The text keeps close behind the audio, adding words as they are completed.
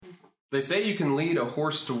They say you can lead a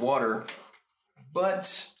horse to water,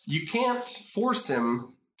 but you can't force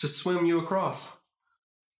him to swim you across.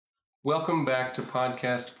 Welcome back to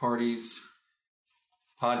Podcast Party's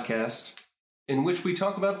podcast, in which we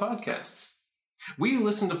talk about podcasts. We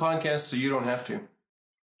listen to podcasts so you don't have to.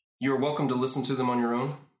 You're welcome to listen to them on your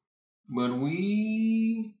own, but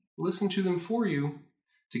we listen to them for you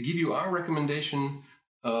to give you our recommendation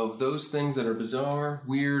of those things that are bizarre,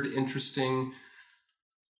 weird, interesting,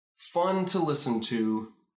 fun to listen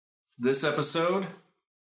to. This episode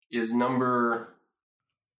is number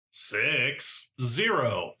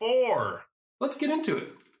 604. Let's get into it.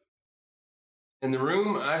 In the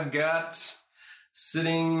room, I've got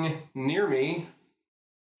sitting near me,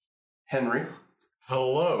 Henry.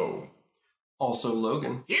 Hello. Also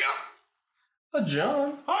Logan. Yeah.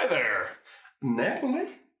 John. Hi there. Natalie.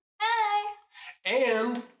 Hi.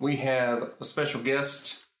 And we have a special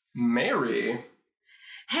guest, Mary.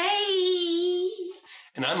 Hey.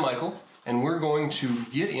 And I'm Michael. And we're going to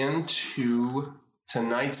get into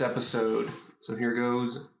tonight's episode. So here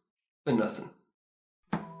goes the nothing.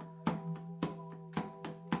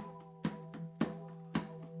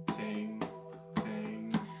 Ting,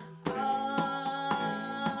 ting,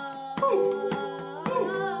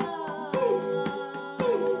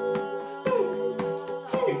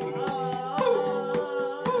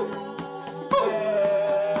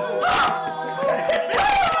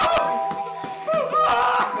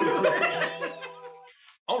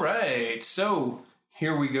 All right. So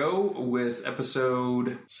here we go with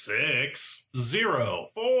episode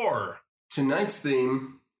 604. Tonight's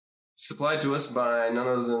theme, supplied to us by none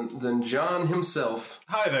other than John himself.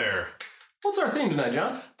 Hi there. What's our theme tonight,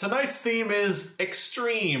 John? Tonight's theme is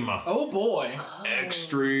extreme. Oh boy.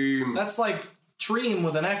 Extreme. That's like Treem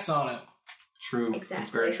with an X on it. True. Exactly.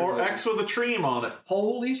 It's very true. Or X with a treem on it.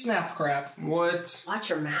 Holy snap crap. What? Watch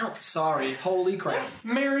your mouth. Sorry, holy crap.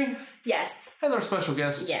 Mary, Yes. as our special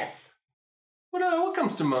guest, Yes. what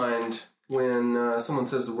comes to mind when someone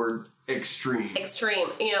says the word extreme? Extreme.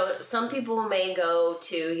 You know, some people may go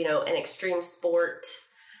to, an extreme sport,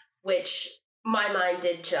 which my mind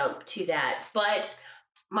did jump to that. But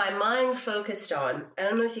my mind focused on, I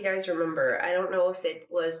don't know if you guys remember, I don't know if it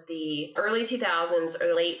was the early 2000s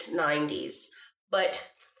or late 90s, but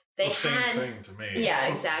they It's the had... same thing to me. Yeah,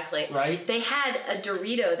 exactly. Right? They had a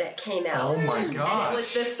Dorito that came out. Oh my And it god.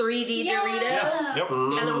 was the 3D Dorito. Yep.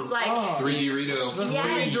 And it was like... 3D Dorito. The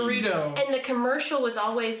Yes. 3D Dorito. And the commercial was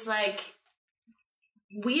always like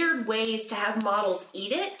weird ways to have models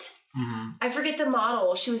eat it. Mm-hmm. I forget the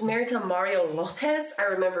model. She was married to Mario Lopez. I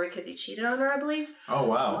remember because he cheated on her, I believe. Oh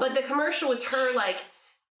wow. But the commercial was her like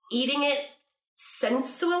eating it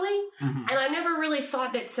sensually. Mm-hmm. And I never really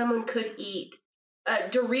thought that someone could eat a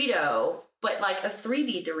Dorito, but like a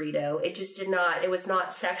 3D Dorito. It just did not, it was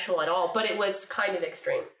not sexual at all, but it was kind of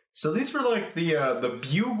extreme. So these were like the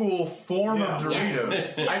bugle form of Doritos.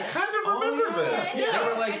 Yes. I kind of remember this. yeah. They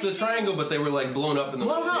were like the triangle, but they were like blown up in the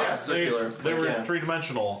Blown middle. up. Yeah, circular. They were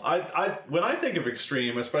three-dimensional. I when I think of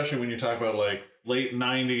extreme, especially when you talk about like late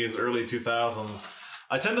 90s, early 2000s,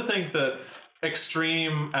 I tend to think that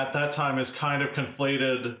extreme at that time is kind of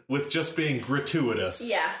conflated with just being gratuitous.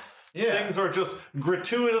 Yeah. Yeah. Things are just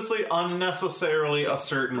gratuitously, unnecessarily a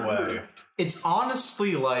certain way. It's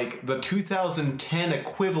honestly like the 2010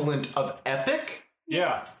 equivalent of Epic.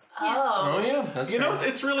 Yeah. Oh yeah, that's You know, fair.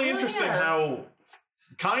 it's really interesting yeah. how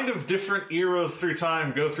kind of different eras through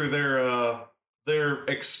time go through their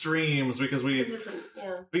extremes because This was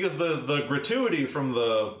because the gratuity from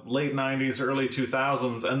the late 90s, early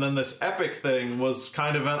 2000s, and then this epic thing was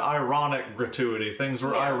kind of an ironic gratuity. Things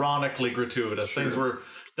were Yeah. ironically gratuitous. Things were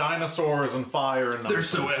dinosaurs and fire and They're nonsense.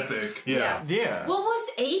 so epic. Yeah. Yeah. What was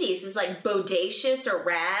 80s? It was like bodacious or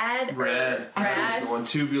rad? Rad. Or That's the one.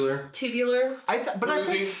 Tubular. tubular? I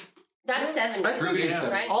think That's 70s, Groovy is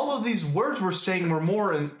right? all of these words we're saying were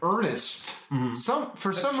more in earnest. Some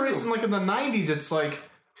true. reason, like in the 90s, it's like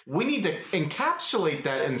we need to encapsulate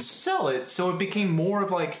that and sell it, so it became more of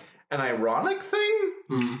like an ironic thing.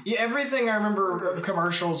 Yeah, everything I remember of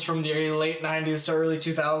commercials from the late 90s to early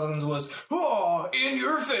 2000s was, oh, in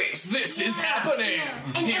your face, this is happening.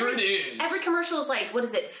 And Here it is. Every commercial is like, what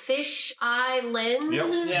is it? Fish eye lens?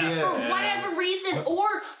 Yep. Yeah. For whatever reason. Or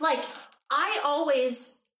like, I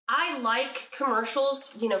like commercials,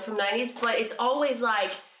 from 90s, but it's always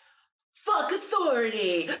like, fuck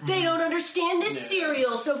authority. They don't understand this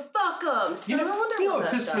cereal, so fuck them. So no wonder you know what all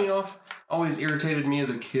that pissed stuff. me off? Always irritated me as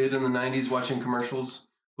a kid in the 90s watching commercials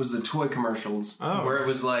was the toy commercials, Oh. where it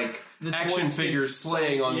was like The action toy figures sticks.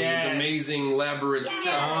 playing on Yes. these amazing elaborate sets.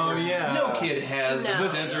 Oh, yeah. No kid has No. a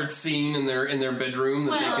desert scene in their bedroom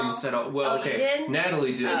that they Well- can set up. Well, Oh, you okay, did?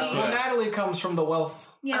 Natalie did. Oh. Well, but Natalie comes from the wealth.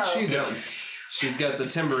 Yeah. She yeah, does. she's got the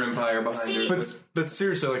timber empire behind See- her. But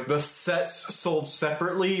seriously, like the sets sold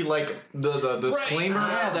separately, like the disclaimer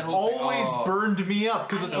Yeah, that whole thing. always Oh. burned me up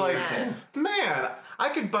because it's So like, bad. man, I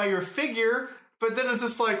could buy your figure, but then it's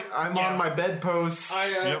just like I'm Yeah. on my bedpost.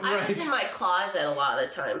 Yep. I was in my closet a lot of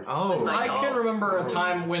the times. Oh. with my I can dolls. remember a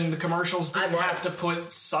time when the commercials didn't I have was. to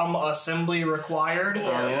put some assembly required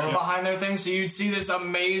Yeah. behind their thing, so you'd see this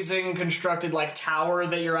amazing constructed like tower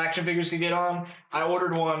that your action figures could get on. I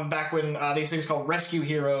ordered one back when these things called Rescue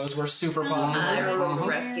Heroes were super popular. I remember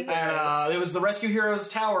Rescue Heroes. And it was the Rescue Heroes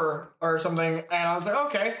Tower or something, and I was like,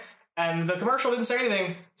 okay. And the commercial didn't say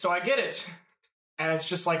anything, so I get it. And it's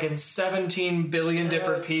just like in 17 billion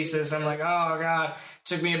different pieces. I'm like, oh god.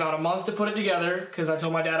 Took me about a month to put it together because I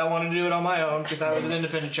told my dad I wanted to do it on my own because I was an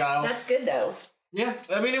independent child. That's good though. Yeah,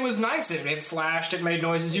 I mean it was nice. It flashed. It made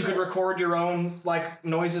noises. You could record your own like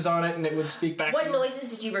noises on it, and it would speak back. What to you.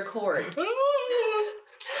 noises did you record?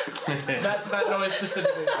 that noise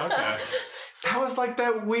specifically. Okay. That was like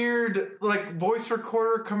that weird like voice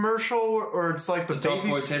recorder commercial, or it's like the Talk Boy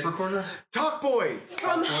baby's tape recorder? Talk Boy,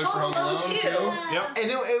 From Boy from Home Alone Home 2. Alone Yep.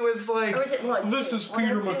 and it was like Or was it 1? This 2? is 1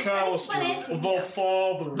 Peter or 2? McAllister, the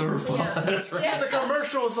father. Yeah. the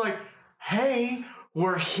commercial was like, "Hey,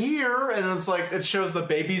 we're here," and it's like it shows the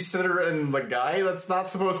babysitter and the guy that's not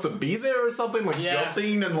supposed to be there or something, like Yeah.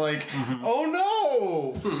 jumping and like, oh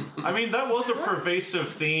no. I mean, that was a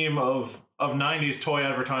pervasive theme of 90s toy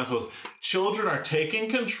advertisements was children are taking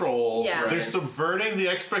control, Yeah. they're Right. subverting the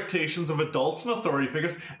expectations of adults and authority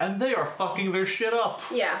figures, and they are fucking their shit up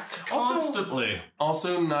Yeah. constantly.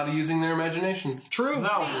 Also, not using their imaginations. True.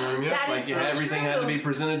 No. Yeah, That like is so everything had to true. be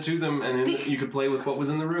presented to them, and then you could play with what was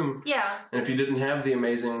in the room. Yeah. And if you didn't have the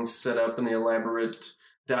amazing setup and the elaborate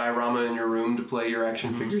diorama in your room to play your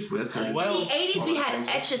action figures with, or Well, See, 80s we all those had things.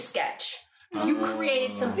 Etch-a-Sketch. You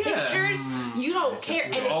created some yeah. pictures, you don't care.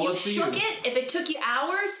 And all if you up to shook you. it, if it took you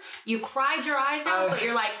hours, you cried your eyes out, but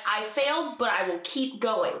you're like, I failed, but I will keep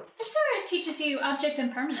going. It sort of teaches you object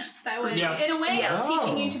impermanence that way. Yeah. In a way, Yeah. it's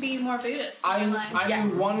teaching you to be more Buddhist. I in life. Yeah.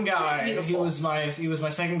 knew one guy. Beautiful. He was my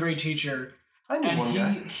second grade teacher. I knew And one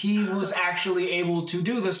guy. he was actually able to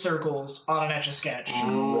do the circles on an Etch-a-Sketch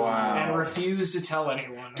Wow. and refused to tell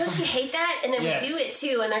anyone. Don't you hate that? And then Yes. we do it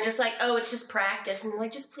too, and they're just like, oh, it's just practice. And you're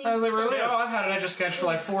like, just please. I was like, just really? don't. Oh, I've had an Etch-a-Sketch for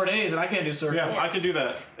like 4 days and I can't do circles. Yeah, I can do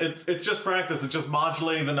that. It's just practice. It's just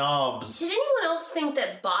modulating the knobs. Did anyone else think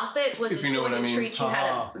that Bop It was If a you know toy what I to mean. treat you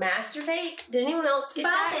how to masturbate? Did anyone else get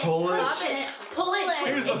Bop that? It. Pull it. Bop It. Pull it. Pull it. Twist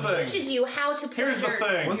Here's it. the thing. Teaches you how to play Here's the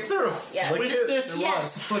thing. Was there a Yes. Twist it.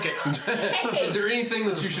 Yes. Flick it. Hey. Is there anything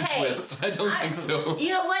that you should Hey. twist? I don't think so. You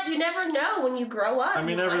know what? You never know when you grow up. I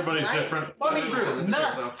mean, You might everybody's like- different. I mean,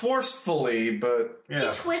 not forcefully, but You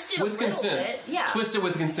Yeah. twist it With a little consent. bit. Yeah. Twist it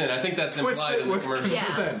with consent. I think that's twist implied it in the with commercial.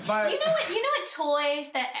 consent. But You know what toy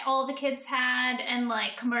that all the kids had and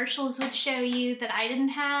like commercials would show you that I didn't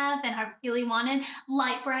have and I really wanted?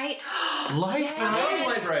 Light Bright. Light Yes. bright.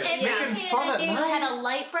 Light Bright. Every Making kid fun I at knew night. had a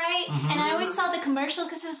Light Bright, and I always saw the commercial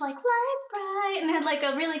because it was like Light Bright and it had like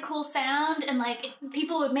a really cool sound, and like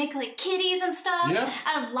people would make like kitties and stuff Yeah.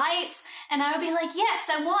 out of lights, and I would be like, yes,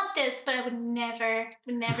 I want this, but I would never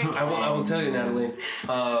get I will it. tell you, Natalie.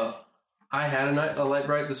 I had a light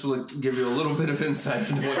bright. This will give you a little bit of insight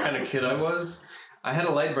into what kind of kid I was. I had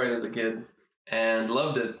a light bright as a kid and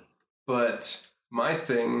loved it, but my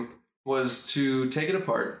thing was to take it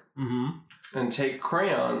apart and take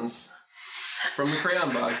crayons from the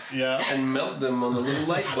crayon box Yeah. and melt them on the little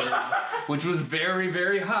light bulb, which was very,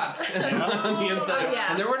 very hot on the inside.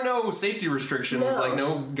 yeah. And there were no safety restrictions, No. like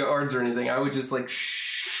no guards or anything. I would just like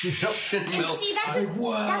and And melt. see, that's I was like,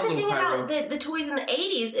 "Whoa, that's the little thing pyro." about the toys in the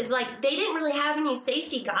 80s is like they didn't really have any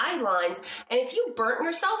safety guidelines. And if you burnt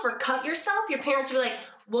yourself or cut yourself, your parents would be like,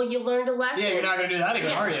 well, you learned a lesson. yeah, you're not gonna do that again,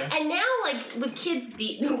 Yeah. are you? And now, like with kids,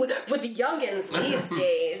 with the youngins these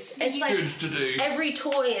days, it's like Kids today. every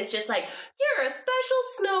toy is just like, you're a special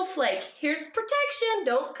snowflake. Here's protection.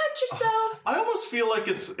 Don't cut yourself. I almost feel like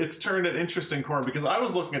it's turned an interesting corner because I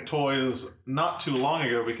was looking at toys not too long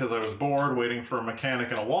ago because I was bored waiting for a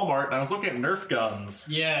mechanic in a Walmart, and I was looking at Nerf guns.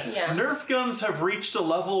 Yes. Yeah. Nerf guns have reached a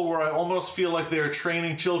level where I almost feel like they are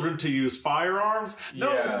training children to use firearms.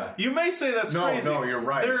 No, Yeah. you may say that's No, crazy. no, you're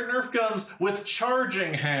right. Right. There are Nerf guns with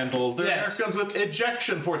charging handles. There are Nerf guns with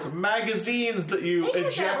ejection ports, magazines that you They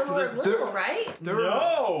had eject. that when we were little, right? There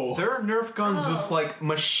are Nerf guns with like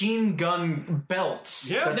machine gun belts.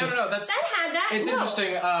 Yeah. No, that's That had that. it's no.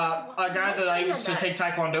 interesting. A guy that I used to take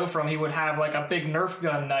Taekwondo from, he would have like a big Nerf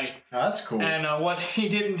gun night. Oh, that's cool. And what he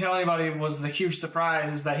didn't tell anybody was the huge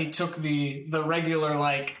surprise is that he took the regular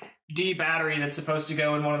like D battery that's supposed to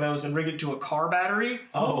go in one of those and rig it to a car battery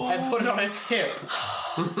and put it on his hip.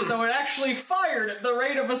 So it actually fired at the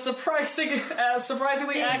rate of a surprisingly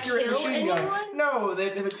Did it accurate kill machine gun. anyone? No,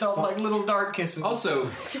 it felt like little dart kisses. Also,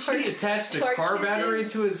 he attached a dark car kisses? battery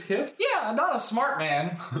to his hip? Yeah, not a smart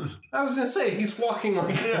man. I was gonna say, he's walking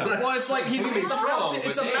like... Well, it's like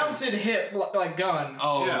it's a damn. mounted hip like gun.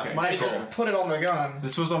 Oh, Yeah. okay. Might just put it on the gun.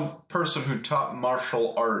 This was a person who taught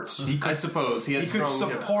martial arts. He I could, suppose. He had he could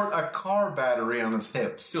strong support hips. a car battery on his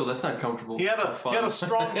hips. Still, that's not comfortable. He had or a fun.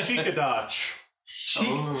 strong Shikadach.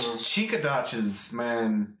 Chikadaches,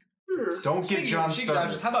 man. Don't get John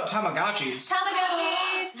started. How about Tamagotchis?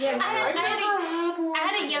 Tamagotchis. Yes. I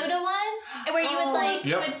had a Yoda one where you would like Yep.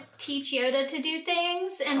 you would teach Yoda to do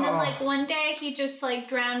things, and then like one day he just like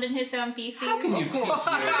drowned in his own feces. How can you teach Yoda?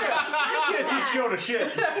 I can't teach Yoda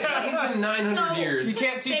shit. He's been 900 So- years. You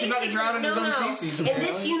can't teach him not to drown in his own feces. In this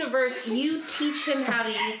apparently. universe, you teach him how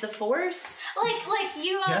to use the Force. Like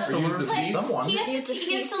you He has to Or use learn the from like, feet. someone. he has Use to the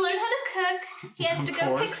he has to feces? learn how to cook. He has to go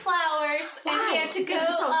course. pick flowers, and Why? he had to go.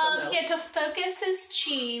 That's awesome, though. He had to focus his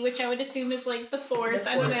chi, which I would assume is like the Force.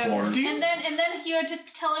 I don't The know. Force. And then you had to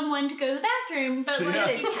tell him when to go to the bathroom. But like, Yeah.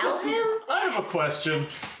 Did it tell him? I have a question.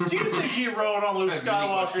 Do you think he rode on Luke I have many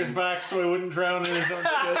Skywalker's questions. back so he wouldn't drown in his own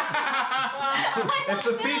shit? If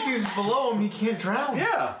the feces below him, he can't drown.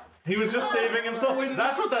 Yeah. He was just saving himself.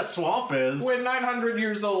 That's what that swamp is. When 900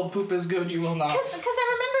 years old, poop is good, you will not. Because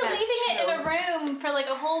I remember That's leaving it in true. a room for like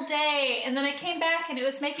a whole day, and then I came back and it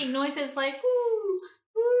was making noises like woo,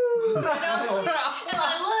 woo. And I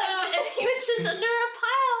looked, and he was just under a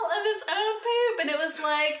pile of his own poop, and it was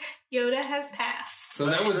like Yoda has passed. So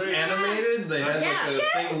that was animated? They had like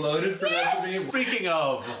a thing loaded for that to be... Speaking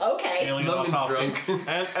of Okay. alien Logan's autopsy drunk.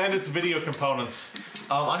 and its video components,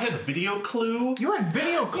 I had Video Clue. You had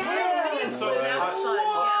video clips. So that was fun.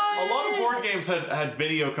 Yeah. a lot of board games had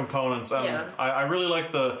video components. Yeah. I really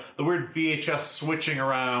like the weird VHS switching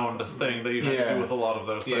around thing that you had to Yeah. do with a lot of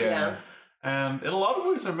those things. Yeah. And in a lot of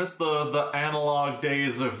ways, I miss the analog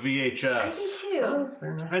days of VHS. Me too.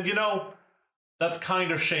 And you know, that's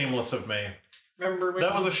kind of shameless of me. Remember when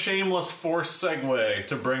That was a shameless forced segue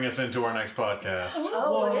to bring us into our next podcast.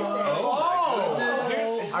 Oh, what is it?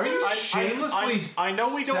 Oh, are you shamelessly? I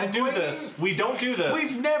know we don't do segueing? this. We don't do this.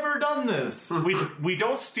 We've never done this. We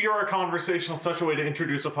don't steer our conversation in such a way to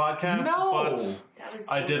introduce a podcast. No. But That was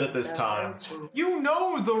I did it genius, this though. time. That was genius. You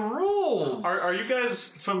know the rules. are you guys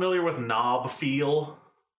familiar with knob feel?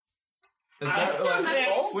 Is That sounds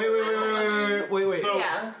cool. Wait. So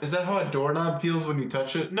Yeah. Is that how a doorknob feels when you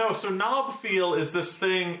touch it? no, so knob feel is this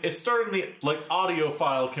thing. It started in the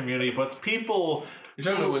audiophile community, but it's people. You're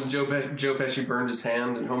talking about when Joe Pesci burned his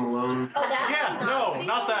hand in Home Alone? Oh, that's Yeah, not no, feel?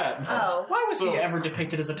 not that. Oh. Why was So- he ever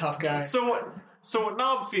depicted as a tough guy? So what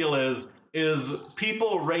knob feel is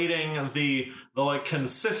people rating the like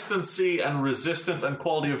consistency and resistance and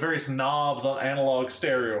quality of various knobs on analog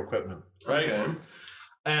stereo equipment, right? Okay.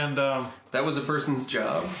 And That was a person's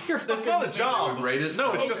job. it's not a job. would rate it?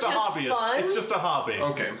 No, it's It's just a just hobbyist. fun? It's just a hobby.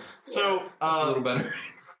 Okay. So That's a little better.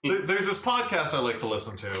 there's this podcast I like to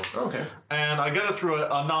listen to, Okay. and I got it through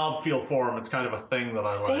a knob feel forum. It's kind of a thing that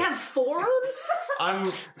I like. They have forums? I'm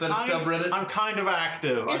that a subreddit? I'm kind of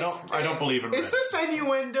active. I don't believe in Is Reddit. this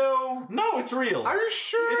innuendo? No, it's real. Are you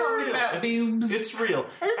sure? It's real. about boobs? It's real.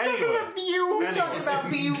 Are you talking Anyway, about you? Anyway. Talking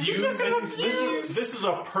about you? this is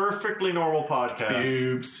a perfectly normal podcast.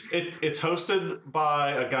 Boobs. It's hosted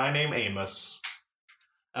by a guy named Amos,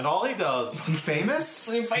 and all he does. Is he famous?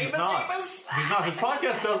 He's not. He's not. His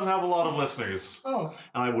podcast doesn't have a lot of listeners. Oh.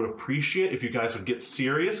 And I would appreciate if you guys would get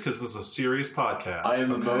serious, because this is a serious podcast. I am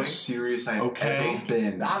the most serious I've Okay. ever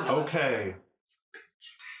been. Okay.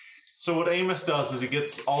 So what Amos does is he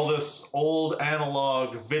gets all this old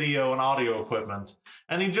analog video and audio equipment,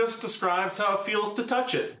 and he just describes how it feels to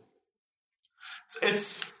touch it.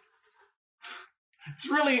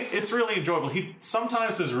 It's really enjoyable.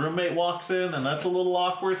 Sometimes his roommate walks in, and that's a little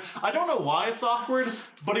awkward. I don't know why it's awkward,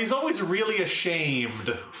 but he's always really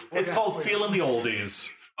ashamed. It's called Feeling the Oldies.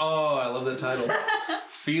 Oh, I love that title.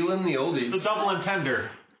 Feeling the oldies. It's a double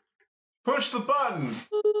entender. Push the button.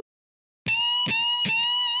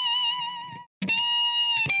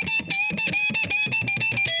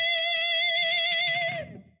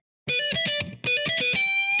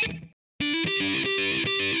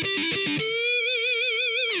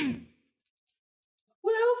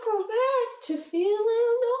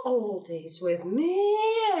 days with me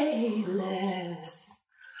aimless.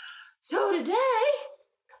 So today,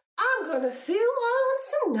 I'm gonna feel on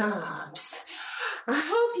some knobs. I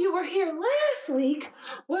hope you were here last week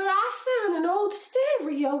where I found an old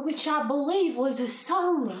stereo which I believe was a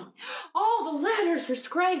song. All the letters were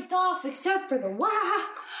scraped off except for the Y.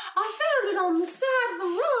 I found it on the side of the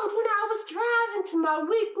road when I was driving to my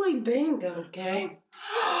weekly bingo game.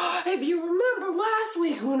 If you remember last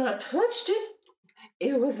week when I touched it,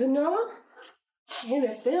 it was a knob and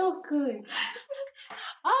it felt good.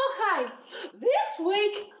 Okay, this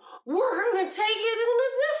week we're gonna take it in a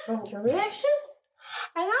different direction.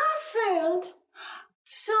 And I found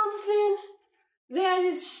something that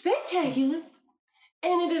is spectacular,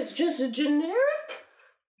 and it is just a generic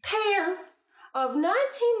pair of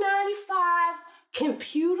 1995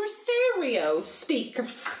 computer stereo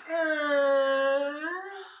speakers.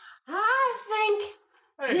 I think...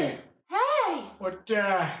 Hey, Hey! what you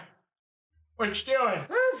doing?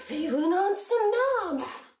 I'm feeling on some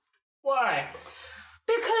knobs. Why?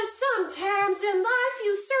 Because sometimes in life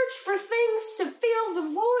you search for things to fill the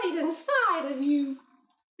void inside of you.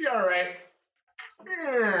 You're alright.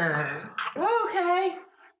 Okay,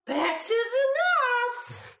 back to the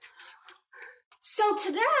knobs. So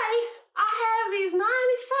today, I have these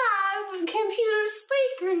 95 computer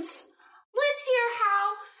speakers. Let's hear how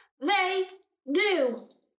they do.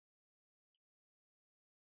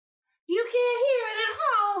 You can't hear it at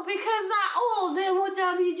home because I oil them with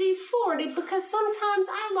WD-40 because sometimes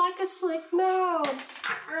I like a slick knob.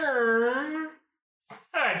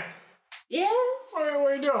 Hey, Yes, what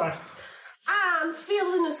are you doing? I'm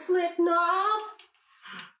feeling a slick knob.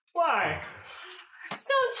 Why?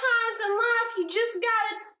 Sometimes in life you just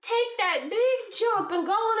gotta take that big jump and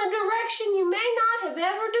go in a direction you may not have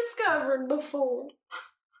ever discovered before.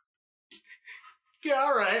 Yeah,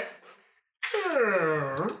 alright.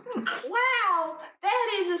 Wow, that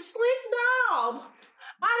is a slick knob.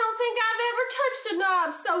 I don't think I've ever touched a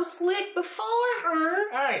knob so slick before.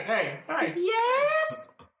 Hey. Yes?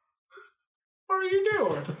 What are you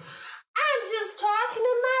doing? I'm just talking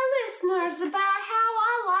to my listeners about how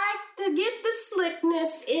I like to get the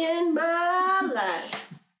slickness in my life.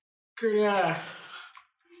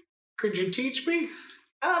 Could you teach me?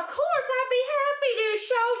 Of course, I'd be happy to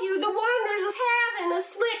show you the wonders of having a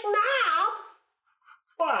slick knob.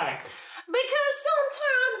 Why? Because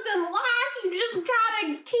sometimes in life, you just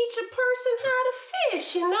gotta teach a person how to fish,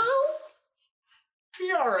 you know?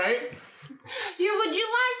 You alright? Would you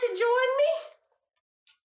like to join me?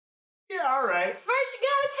 Yeah, alright. First, you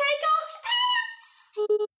gotta take off your pants.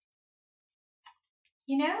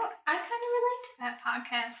 You know, I kind of relate to that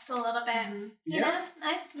podcast a little bit. You know,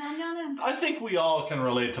 I don't know. I think we all can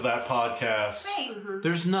relate to that podcast. Right.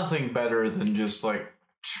 There's nothing better than just like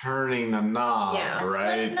turning a knob, Yeah, a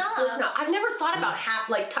right? slick knob. Slick knob. I've never thought about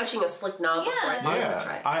touching a slick knob before. I thought Yeah, I'd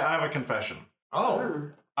try it. I have a confession. Oh,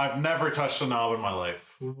 I've never touched a knob in my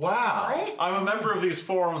life. wow. What? I'm a member of these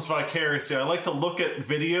forums vicariously. I like to look at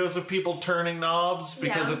videos of people turning knobs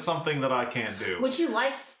because Yeah. it's something that I can't do. Would you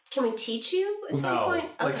like? Can we teach you at some No. point?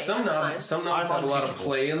 Like Okay, some that's knobs, some knobs I'm have a lot of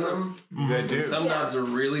unteachable. play in them. They do. Some Yeah. knobs are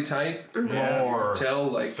really tight. fine. Mhm. Yeah. More. Tell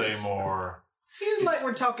like Say it's- more. Feels like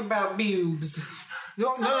we're talking about boobs.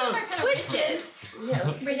 No, Some of them are kind of Twisted.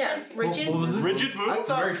 Yeah. Rigid. Well, this- Rigid I boobs?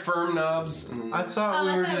 thought, very firm knobs. And I thought Oh,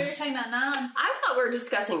 we I were thought we were just. talking about knobs. I thought we were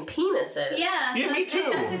discussing penises. Yeah. Yeah, me too.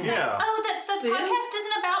 That's exactly. Yeah. Oh, the Boobs? podcast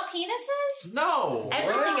isn't about penises? No.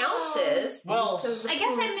 Everything What? else is. Well, I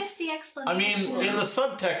guess I missed the I explanation. mean, in the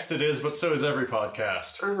subtext it is, but so is every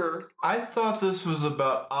podcast. Mm-hmm. I thought this was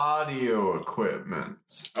about audio equipment.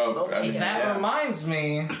 oh, I mean, That Yeah. reminds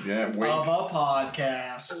me Yeah, of a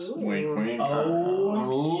podcast. Wink, wink.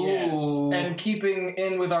 Oh, yes. Ooh. And keeping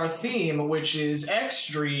in with our theme, which is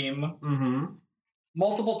extreme, Mm-hmm.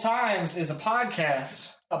 Multiple Times is a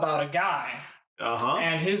podcast about a guy Uh-huh.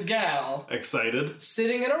 and his gal Excited.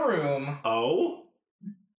 sitting in a room Oh?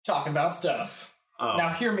 talking about stuff. Oh. Now,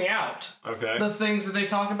 hear me out. Okay. The things that they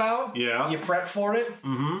talk about, Yeah. you prep for it?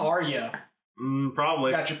 Mm-hmm. Are you?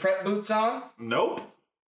 Probably. Got your prep boots on? Nope.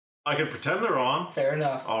 I could pretend they're on. Fair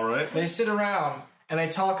enough. All right. They sit around and they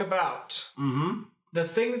talk about Mm-hmm. the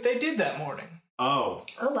thing that they did that morning. Oh.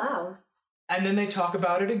 Oh, wow. And then they talk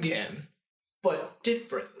about it again, but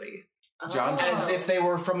differently. John Oh. As if they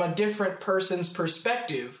were from a different person's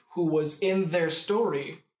perspective who was in their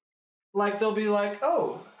story. Like they'll be like,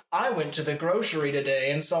 oh, I went to the grocery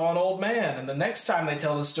today and saw an old man. And the next time they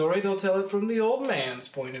tell the story, they'll tell it from the old man's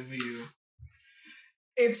point of view.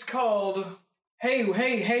 It's called,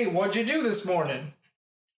 hey, what'd you do this morning?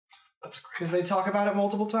 That's great. Because they talk about it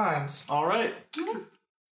multiple times. All right.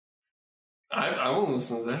 I won't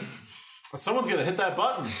listen to that. Someone's gonna hit that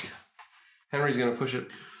button. Henry's gonna push it.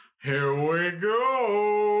 Here we go.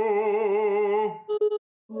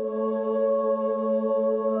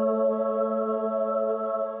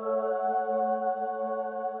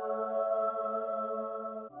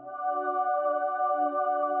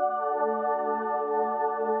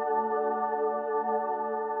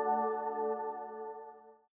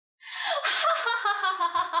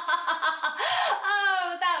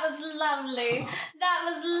 Oh, that was lovely. That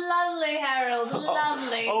was lovely, Harold.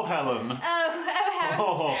 Lovely. Oh, Helen. Oh,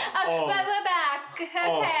 Harold. Oh. We're back.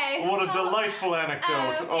 Okay. Oh, what a delightful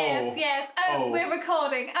anecdote. Yes. Oh, we're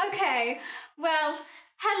recording. Okay. Well,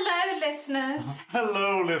 hello, listeners.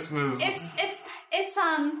 Hello, listeners.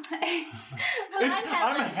 I'm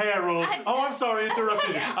Harold. I'm sorry, I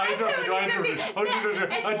interrupted you. I interrupted you.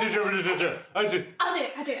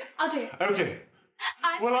 I'll do it. Okay.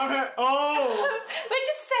 Well, I'm here. Oh! We're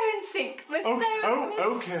just so in sync. We're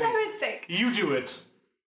okay. so in sync. You do it.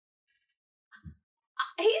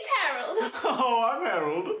 He's Harold. Oh, I'm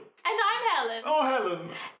Harold. And I'm Helen. Oh, Helen.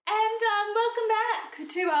 And welcome back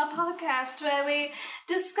to our podcast where we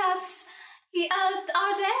discuss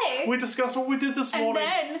our day. We discussed what we did this morning.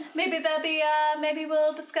 And then maybe there'll be maybe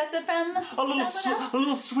we'll discuss it from a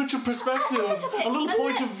little switch of perspective, a little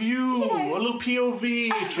point of view, a little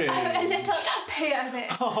POV change. A little POV.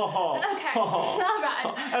 Okay. All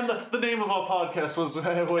right. And the name of our podcast was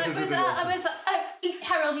Harold,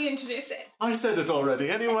 you introduce it. I said it already.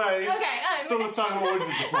 Anyway. Okay. So let's talk about what we did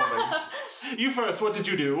this morning. You first. What did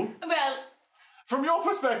you do? Well, from your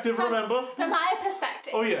perspective, remember. From my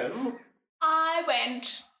perspective. Oh yes. I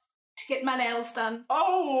went to get my nails done.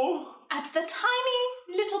 Oh. At the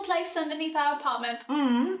tiny little place underneath our apartment.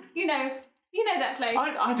 You know that place.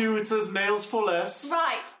 I do. It says nails for less.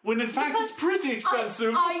 Right. When in fact it's pretty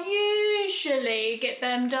expensive. I usually get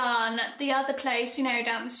them done at the other place,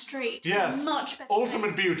 down the street. Yes. Much better.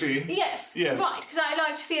 Ultimate beauty. Yes. Yes. Right, because I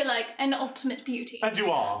like to feel like an ultimate beauty. And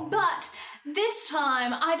you are. But this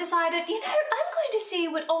time I decided, I'm going to see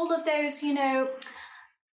what all of those, I don't know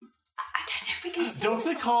if we can say Don't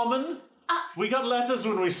say common. We got letters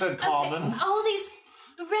when we said common. Okay, all these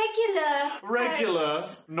regular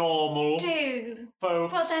folks normal do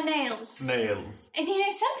folks for their nails. Nails. And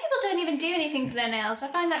some people don't even do anything for their nails. I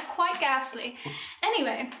find that quite ghastly.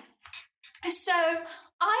 Anyway, so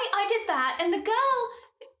I did that, and the girl,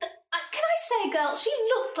 can I say girl? She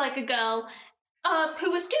looked like a girl. Who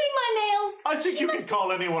was doing my nails. I think you can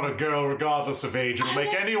call anyone a girl regardless of age. It'll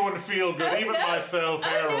make anyone feel good, even myself,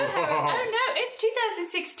 Harold. No, it's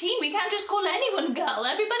 2016. We can't just call anyone a girl.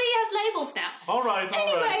 Everybody has labels now. All right.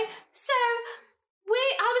 Anyway, so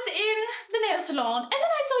I was in the nail salon, and then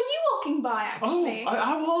I saw you walking by, actually. Oh,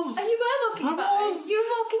 I was. And you were walking by. You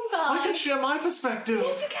were walking by. I can share my perspective.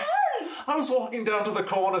 Yes, you can. I was walking down to the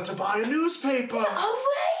corner to buy a newspaper. Oh,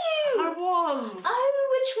 were you? I was. Oh,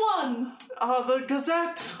 which one? The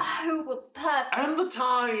Gazette. Oh, well, perfect. And the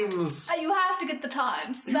Times. You have to get the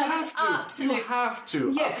Times. You have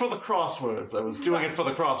to. Yes. For the crosswords. I was doing it for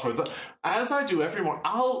the crosswords. As I do every morning,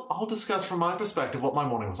 I'll discuss from my perspective what my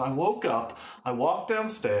morning was. I woke up, I walked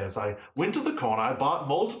downstairs, I went to the corner, I bought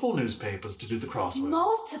multiple newspapers to do the crosswords.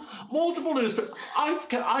 Multiple newspapers.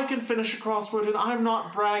 I can finish a crossword, and I'm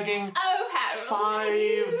not bragging. Oh,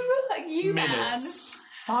 Harold. 5 you minutes.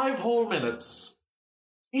 5 whole minutes.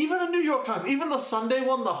 Even a New York Times, even the Sunday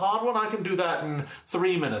one, the hard one, I can do that in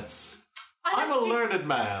 3 minutes. I'm a learned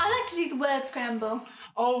man. I like to do the word scramble.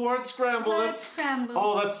 Oh, word scramble. Scramble.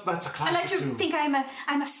 Oh, that's a classic I like to too. think I'm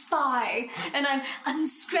a spy, and I'm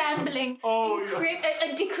unscrambling,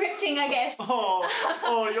 decrypting, I guess.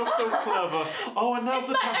 Oh, you're so clever. Oh, and now's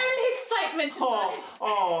it's the time. my only excitement in life.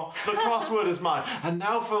 Oh, the crossword is mine. And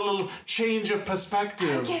now for a little change of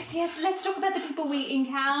perspective. Yes. Let's talk about the people we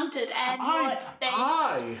encountered and what they.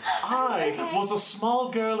 I was a small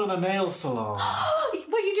girl in a nail salon.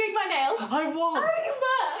 Were you doing my nails? I was. Oh, you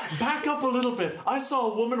were. Back up a little bit. I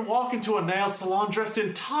saw a woman walk into a nail salon dressed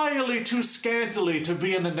entirely too scantily to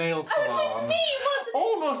be in a nail salon. Oh, it was me, wasn't it?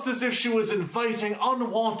 Almost as if she was inviting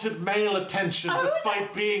unwanted male attention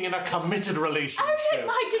despite being in a committed relationship. Oh, it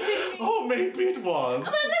might have been me. Oh, maybe it was.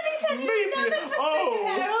 Well, let me tell you another perspective,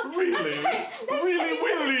 Harold. Really? Okay, really,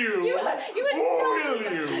 will you? You would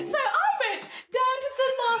will you? So I went down to the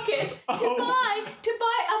market to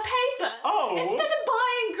buy a paper instead of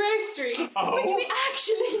buying groceries, which we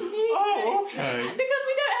actually need. Oh, okay. Because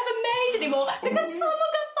we don't have a maid anymore because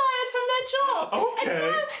someone got fired from their job. Okay.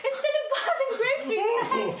 And now, instead of buying groceries in the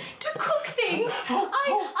house to cook things, I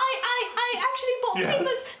actually bought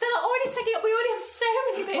papers that are already sticking up. We already have so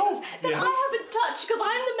many papers that I haven't touched because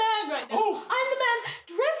I'm the man right now. I'm the man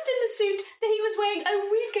dressed in the suit that he was wearing a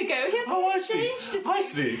week ago. He has no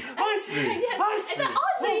see. Yes, I see. and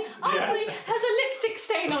oddly Yes. has a lipstick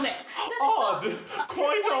stain on it. Odd.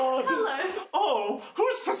 Quite nice odd. colour. Oh,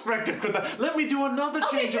 whose perspective could that? Let me do another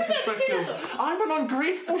change of do that, perspective. I'm an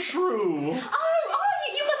ungrateful shrew. Oh,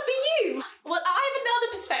 you must be you. Well, I have another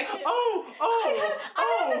perspective. I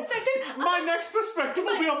have a perspective. My next perspective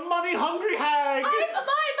will be a money-hungry hag.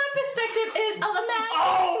 My perspective is of a man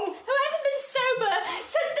Oh! who hasn't been sober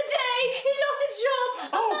since the day he lost his job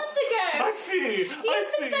a month ago. I see. He's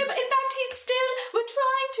been sober. In fact, we're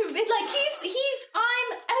trying to, I'm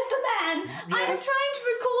as the man. I'm Yes. trying to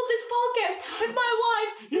record this podcast with my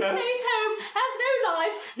wife who Yes. stays home, has no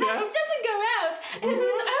life, Yes. doesn't go out,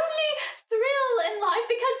 whose only thrill in life,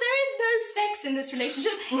 because there is no sex in this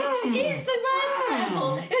relationship, is the man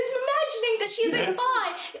scramble. Is imagining that she is a Yes. spy,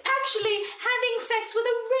 actually having sex with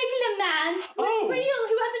a regular man who's real,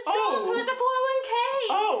 who has a job, who has a 401k.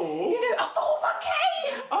 Oh. You know, a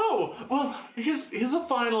 401k. Oh, well, here's a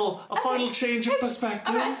final change of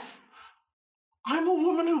perspective. Alright. I'm a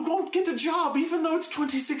woman who won't get a job even though it's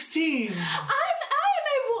 2016.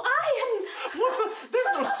 There's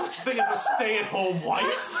no such thing as a stay-at-home wife.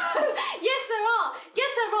 Yes, there are,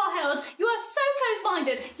 Harold. You are so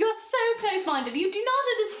close-minded. You do not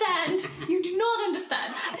understand.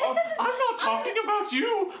 I'm not talking about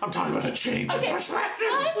you. I'm talking about a change of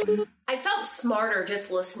perspective. I felt smarter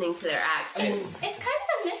just listening to their accents. It's kind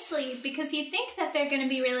of a mislead because you think that they're going to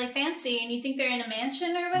be really fancy and you think they're in a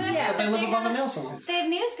mansion or whatever. Yeah, but they live above a have, Nelson's. They have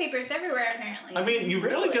newspapers everywhere, apparently. I mean, you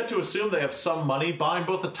really get to assume they have some money buying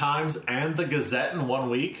both the Times and the Gazette in 1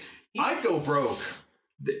 week. I'd go broke.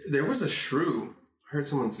 There was a shrew. I heard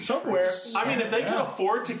someone say Somewhere. I mean, if they can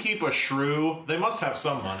afford to keep a shrew, they must have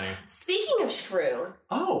some money. Speaking of shrew,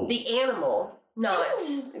 Oh. the animal, not,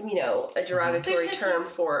 a derogatory There's a- term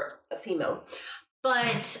for a female.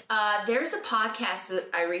 But there's a podcast that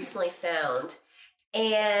I recently found,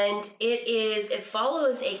 and it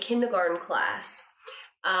follows a kindergarten class.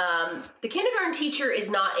 The kindergarten teacher is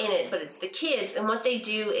not in it, but it's the kids, and what they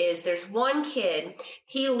do is there's one kid,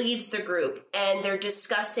 he leads the group, and they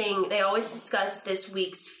always discuss this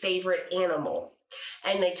week's favorite animal.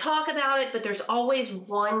 And they talk about it, but there's always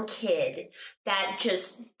one kid that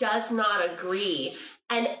just does not agree.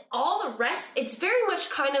 And all the rest, it's very much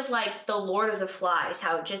kind of like the Lord of the Flies,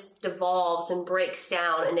 how it just devolves and breaks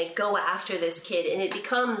down, and they go after this kid, and it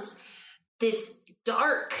becomes this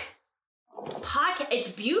dark podcast. It's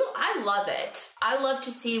beautiful. I love it. I love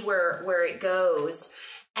to see where it goes.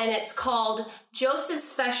 And it's called Joseph's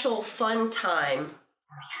Special Fun Time.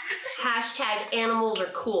 #animals are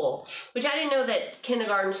cool. Which I didn't know that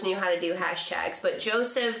kindergartens knew how to do hashtags, but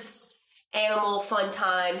Joseph's Animal Fun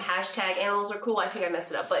Time, #animals are cool. I think I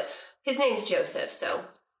messed it up, but his name's Joseph, so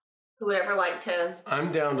who would ever like to...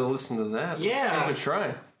 I'm down to listen to that. Yeah. Let's give it a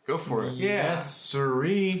try. Go for it. Yes,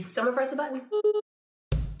 sirree. Someone press the button.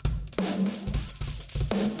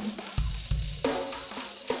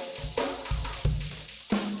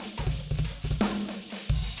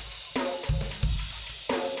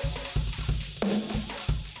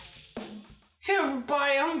 Hey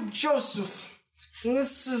everybody, I'm Joseph. And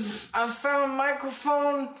I found a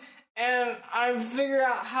microphone and I figured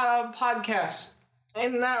out how to podcast.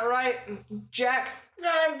 Isn't that right, Jack?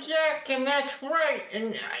 I'm Jack, and that's right.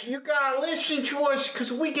 And you gotta listen to us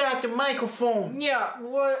because we got the microphone. Yeah,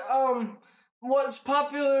 what's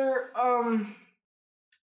popular,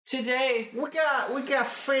 today? We got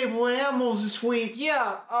favorite animals this week.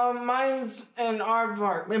 Yeah, mine's an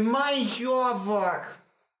aardvark. And mine's your aardvark.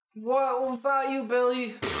 What about you,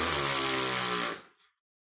 Billy?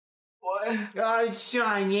 What? It's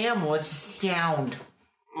not an animal, it's a sound.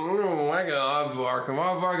 I got aardvark.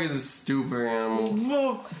 Aardvark is a stupid animal.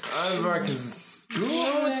 Look, Aardvark is a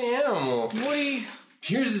stupid animal.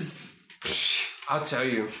 Here's his... I'll tell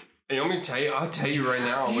you. Hey, I'll tell you right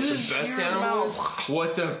now what the best animal is.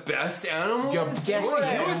 What the best animal Your is? best You know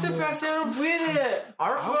animal. what the best animal with it.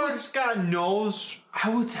 Aardvark's got a nose. I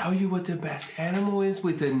will tell you what the best animal is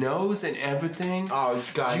with the nose and everything. Oh,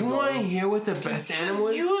 God. Do you want to hear what the best animal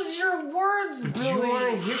is? Use your words, Billy. Do you want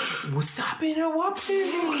to hear? Well, stop interrupting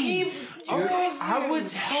me. Okay, I would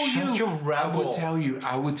tell you. You're I rebel. will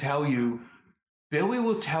tell you. Billy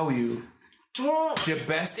will tell you. The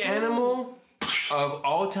best animal of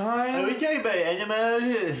all time. talking about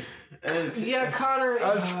animals? Yeah, Connor.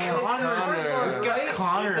 Connor. We've got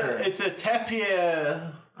Connor. It's a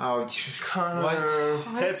tapir. Oh, Connor.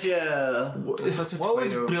 Tapir. what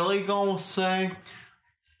was Billy gonna say?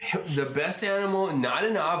 The best animal, not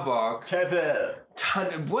an aardvark. Tapir.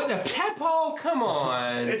 What a pepo? Come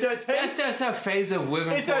on. It's a tape. That's just a phase of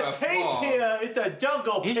living It's for a a frog. tapir. It's a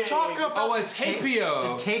jungle pig. He's talking about Oh, a the tape- tapir.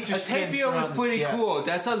 the tape A just spins tapir was around, pretty yes. cool.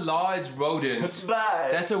 That's a large rodent.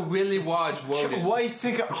 Bad. That's a really large rodent. Why you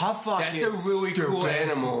think hot fuck That's is a really cool stupid?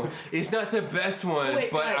 animal. It's not the best one,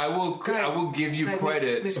 Wait, but guys, I will give you Guys,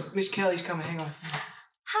 credit. Miss Kelly's coming. Hang on.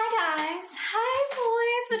 Hi guys. Hi boys.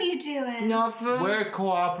 What are you doing? Nothing. We're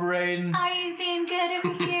cooperating. Are you being good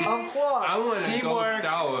over here? Of course. I want a gold Teamwork.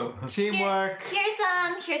 star. Teamwork.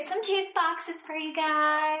 Here's some juice boxes for you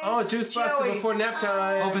guys. Oh, juice box Joey. before nap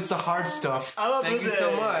time. Hope it's the hard stuff. I love Thank you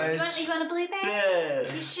so You much. want a blueberry?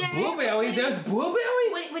 Yeah. You sure? Blueberry? There's blueberry?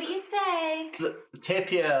 What do you say?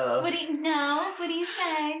 Tapir. What do you no? What do you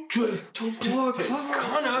say?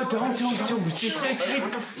 Connor, don't. Just say tape.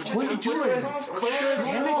 What are you doing?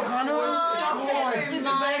 Damn it, Connor.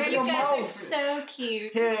 You guys are so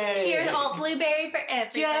cute. Yay. Here's all blueberry for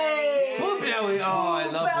everybody. Yay. Blueberry. Oh, I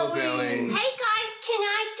love blueberry. Hey guys, can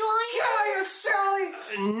I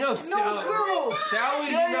No,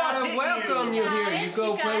 Sally, you're not welcome. You're here. You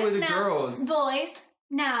go play with the now, girls. Boys,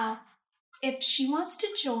 now, if she wants to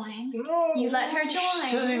join, you let her She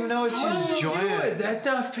doesn't join. even know what she's enjoying. That's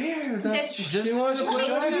not fair. This- She doesn't know what she's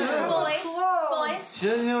enjoying. Boys, She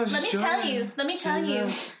doesn't know what let she's me tell enjoying. you,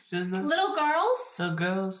 She doesn't know. little girls, Little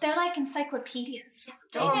girls. they're like encyclopedias.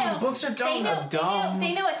 They Oh, know, books are dumb.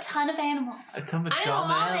 they know a ton of animals. A ton of I know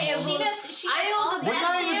dumb all the animals. She knows I know all the the We're best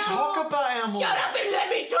not even animals. talking about animals. Shut up and let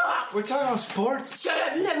me talk! We're talking about sports. Shut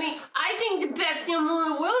up and let me. I think the best animal in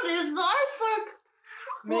the world is the aardvark.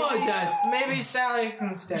 Well, that's Maybe Sally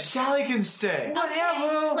can stay. Sally can stay.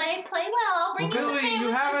 whatever. Play well. I'll bring you some Billy,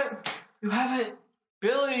 sandwiches. you haven't.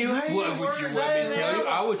 Billy, you haven't. What would you let me tell you?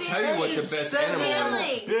 I would tell you what the best animal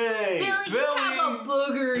is. Billy, Hey. Billy, you have a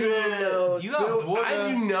booger in your nose. You got booger. I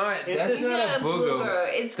do not. That's It's not a booger.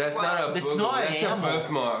 It's That's gross. not a It's booger. not an That's a animal.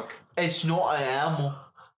 birthmark. It's not an animal.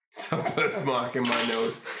 It's a birthmark in my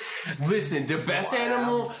nose. Listen, the best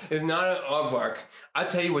animal is not an aardvark. I'll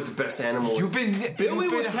tell you what the best animal You've is. been. Billy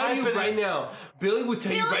you've will been tell you hyping right it. now. Billy will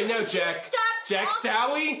tell you Billy, right now, would you Jack. stop Jack,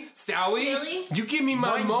 talking? Sally, Billy? you give me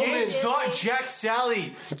my My moment. name's not Jack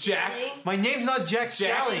Sally. Jack, Billy? My name's not Jack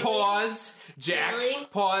Jack, Sally. pause. Jack, Billy?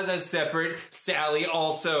 pause as separate. Sally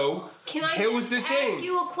also. Can I Here just was the ask thing.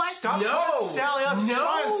 you a question? Stop No, cutting Sally up. She's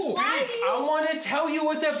trying to no. speak. I want to tell you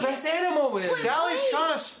what the best animal is. Sally's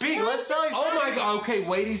trying to speak. Let Sally speak. Oh my god, okay,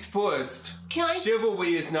 ladies first. Can I?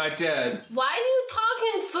 Chivalry is not dead. Why are you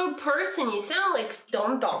talking in third person? You sound like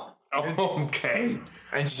Dum Dum. Okay.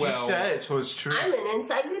 And she Well- said it, so it's true. I'm an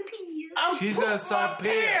encyclopedia. She's a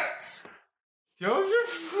pants.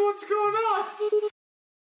 Joseph, what's going on?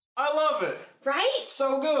 I love it. Right?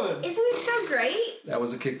 So good. Isn't it so great? That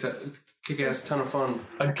was a kick-ass ton of fun.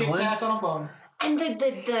 A Kicked ass on a phone. And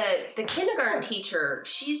the kindergarten teacher,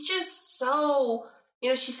 she's just so,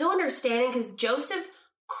 she's so understanding because Joseph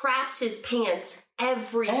craps his pants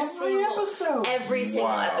every single episode. Every single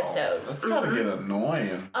episode. That's gotta get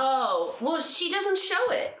annoying. Oh, well, she doesn't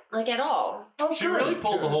show it, like, at all. She really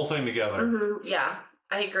pulled the whole thing together. Yeah,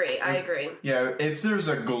 I agree. Yeah, if there's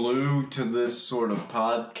a glue to this sort of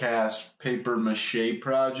podcast paper mache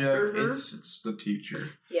project, it's the teacher.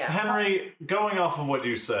 Yeah. Henry, going off of what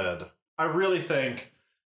you said, I really think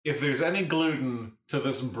if there's any gluten to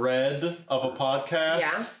this bread of a podcast,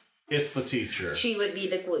 Yeah. it's the teacher. She would be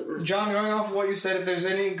the gluten. John, going off of what you said, if there's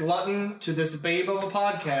any glutton to this babe of a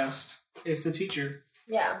podcast, it's the teacher.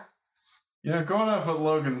 Yeah. Yeah, going off what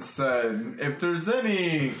Logan said, if there's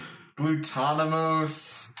any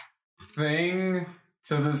glutamose thing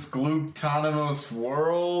to this glutamose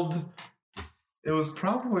world, it was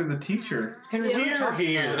probably the teacher. Henry, Here,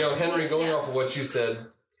 here. Henry, going Yeah. off of what you said,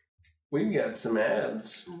 we've got some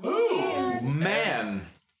ads. Man.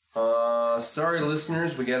 Sorry,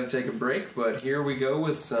 listeners, we got to take a break, but here we go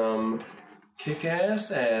with some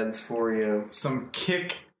kick-ass ads for you. Some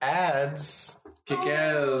kick ads.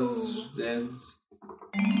 Kick-ass ads.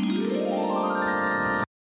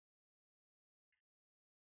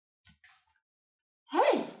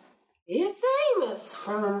 Hey, it's Amos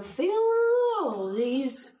from Feeling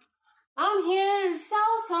Oldies. I'm here to sell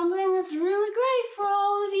something that's really great for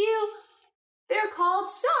all of you. They're called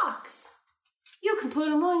socks. You can put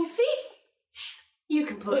them on your feet. You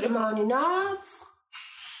can put them on your knobs.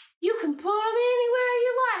 You can put them anywhere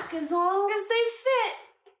you like as long as they fit.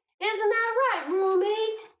 Isn't that right,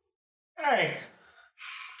 roommate? Hey.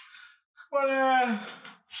 What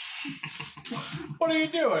are you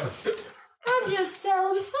doing? I'm just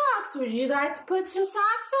selling socks. Would you like to put some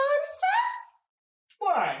socks on yourself?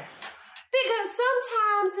 Why? Because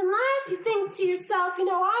sometimes in life you think to yourself,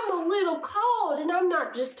 I'm a little cold, and I'm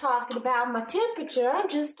not just talking about my temperature, I'm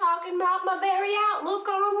just talking about my very outlook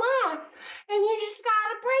on life. And you just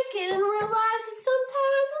gotta break it and realize that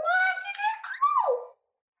sometimes in life you get cold.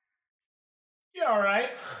 You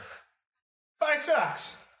alright? Buy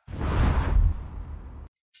socks.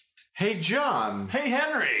 Hey, John. Hey,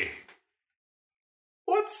 Henry.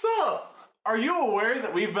 What's up? Are you aware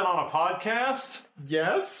that we've been on a podcast?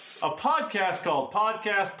 Yes? A podcast called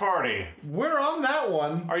Podcast Party. We're on that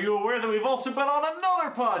one. Are you aware that we've also been on another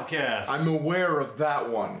podcast? I'm aware of that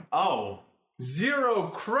one. Oh. 0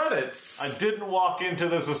 credits. I didn't walk into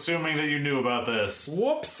this assuming that you knew about this.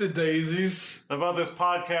 Whoopsie-daisies. About this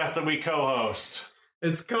podcast that we co-host.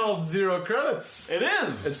 It's called 0 credits. It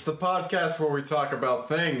is. It's the podcast where we talk about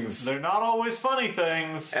things. They're not always funny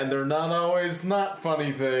things. And they're not always not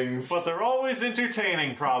funny things. But they're always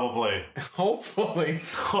entertaining, probably. Hopefully.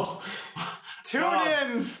 Tune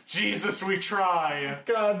in. Jesus, we try.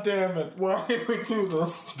 God damn it. Why did we do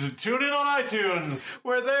this? Tune in on iTunes.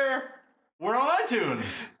 We're there. We're on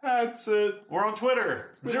iTunes. That's it. We're on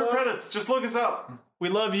Twitter. 0 credits. Just look us up. We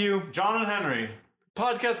love you. John and Henry.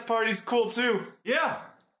 Podcast Party's cool too. Yeah.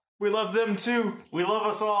 We love them too. We love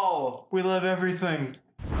us all. We love everything.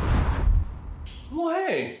 Well,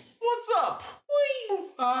 hey. What's up?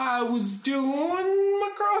 I was doing my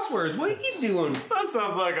crosswords. What are you doing? That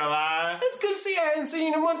sounds like a lie. It's good to see you. I hadn't seen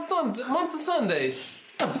you in a month of Sundays.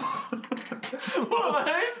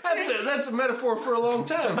 That's a metaphor for a long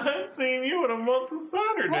time. I hadn't seen you in a month of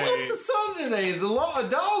Saturdays. Month of Sundays, a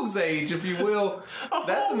dog's age, if you will.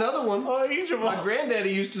 That's another one. Age of My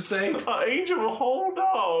granddaddy used to say. Age of a whole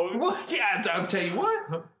dog. What? Yeah, I'll tell you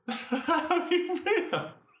what. How have you been?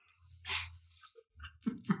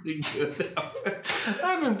 Pretty good.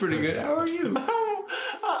 I've been pretty good. How are you?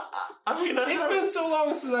 It's been so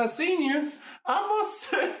long since I've seen you. I must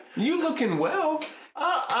say, You looking well.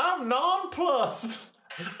 I'm nonplussed.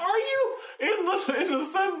 Are you? In the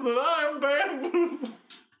sense that I'm bamboozled.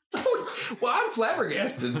 Well, I'm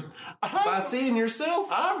flabbergasted by seeing yourself.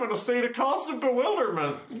 I'm in a state of constant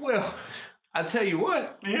bewilderment. Well, I tell you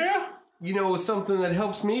what. Yeah? You know something that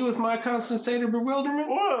helps me with my constant state of bewilderment?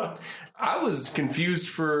 What? I was confused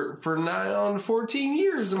for 9 on 14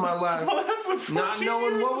 years of my life. Well, that's a 14 Not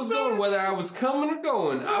knowing what was going, whether I was coming or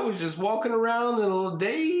going. I was just walking around in a little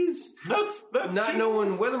daze. That's not cute.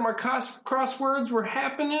 knowing whether my crosswords were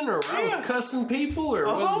happening or I was cussing people or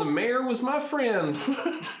whether the mayor was my friend.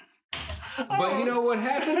 But you know what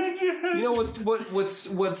happened? You know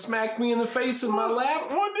what smacked me in the face in my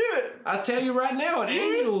lap? What did it? I tell you right now, an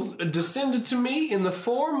angel descended to me in the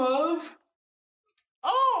form of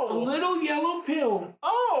a little yellow pill.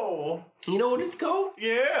 Oh. You know what it's called?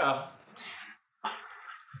 Yeah.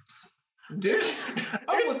 Dude.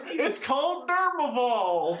 It's called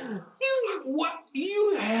Dermavol.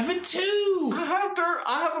 You have it too.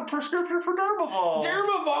 I have a prescription for Dermavol.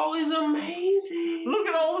 Dermavol is amazing. Look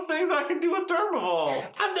at all the things I can do with Dermavol.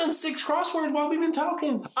 I've done 6 crosswords while we've been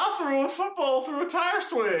talking. I threw a football through a tire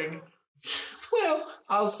swing. Well,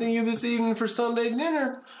 I'll see you this evening for Sunday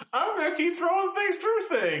dinner. I'm gonna keep throwing things through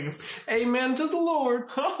things. Amen to the Lord.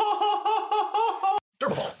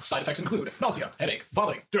 Dermavol. Side effects include nausea, headache,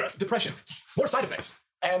 vomiting, death, depression. More side effects.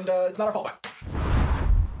 And it's not our fault.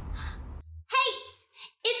 Hey,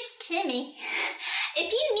 it's Timmy. If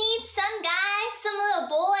you need some guy, some little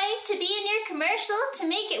boy to be in your commercial to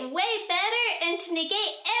make it way better and to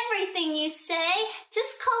negate everything you say,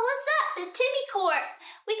 just call us up at Timmy Corp.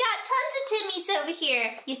 We got tons of Timmys over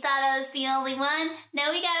here. You thought I was the only one?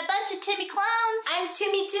 No, we got a bunch of Timmy clones. I'm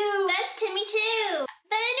Timmy too. That's Timmy too.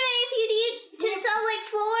 But anyway, if you need to sell like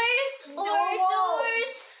floors or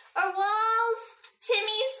doors or walls,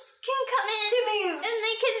 Timmy's can come in. Timmy's. And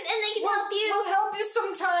they can help you. We'll help you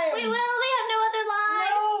sometimes. We will. We have no other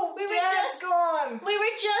lives. No, Dad's gone. We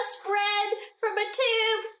were just bred from a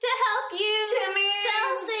tube to help you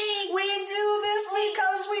sell things. We do this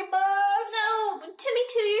because we must. No, Timmy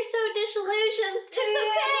too, you're so disillusioned. It's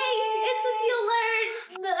okay. You'll learn.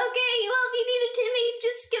 Okay, well, if you need a Timmy,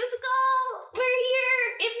 just give us a call. We're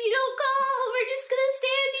here. If you don't call, we're just gonna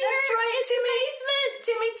stand here. That's right, in the basement.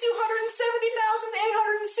 Timmy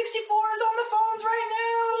 270,864 is on the phones right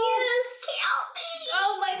now. Yes. Help me.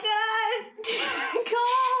 Oh my God.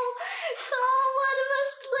 Call one of us,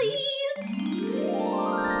 please.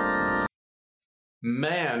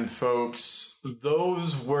 Man, folks,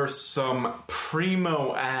 those were some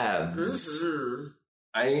primo ads.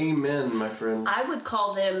 Amen, my friend. I would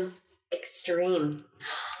call them extreme.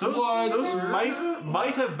 Those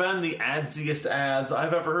might have been the adsiest ads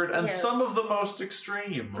I've ever heard, and some of the most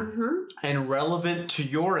extreme. And relevant to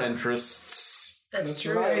your interests. That's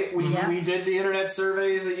true. Right. We did the internet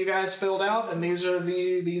surveys that you guys filled out, and these are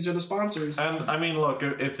the sponsors. And I mean, look,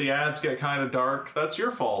 if the ads get kind of dark, that's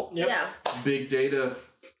your fault. Yep. Yeah. Big data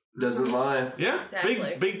doesn't lie. Yeah,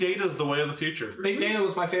 Exactly. big data is the way of the future. Big Data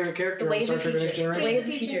was my favorite character. The way in of Star the Trek: Next future. The Generation. way of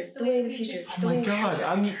the future. The way of the future. Oh my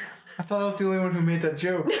god, I thought I was the only one who made that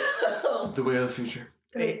joke. The way of the future.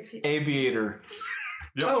 Aviator.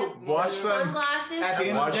 Yep. Oh, watch them. Sunglasses. At the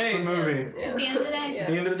end of Watch the day. the movie. At the end of the day. At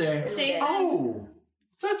the end of the day. Oh,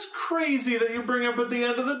 that's crazy that you bring up at the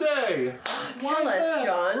end of the day. Tell us,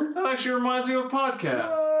 John. That actually reminds me of a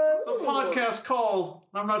podcast. It's a podcast called,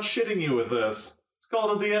 I'm not shitting you with this, it's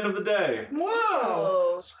called At the End of the Day. Wow.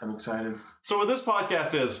 Oh. I'm excited. So what this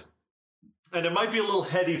podcast is, and it might be a little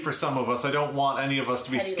heady for some of us, I don't want any of us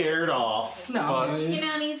to be Heady. scared off, No, but You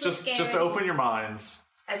know, he's just open your minds.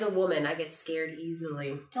 As a woman, I get scared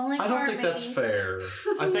easily. Don't like I don't horror think that's movies. fair.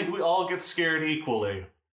 I think we all get scared equally.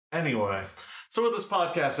 Anyway, so what this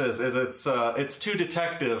podcast is it's two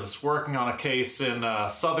detectives working on a case in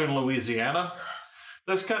southern Louisiana.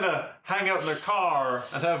 They just kind of hang out in their car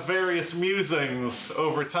and have various musings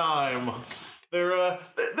over time. They're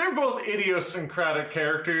both idiosyncratic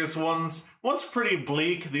characters. One's pretty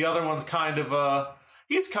bleak. The other one's kind of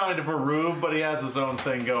he's kind of a rube, but he has his own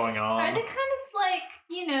thing going on. Are they kind of like,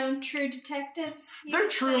 you know, true detectives? They're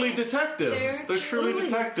truly detectives. They're truly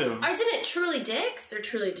detectives. Isn't it Truly Dicks or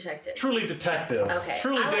Truly Detectives? Truly detectives. Okay.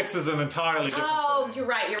 Truly I like- Dicks is an entirely different Oh, thing. you're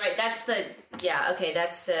right. That's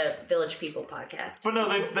the Village People podcast. But no,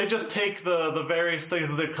 they just take the various things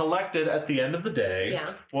that they've collected at the end of the day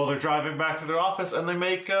Yeah. while they're driving back to their office, and they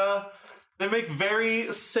make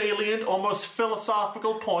very salient, almost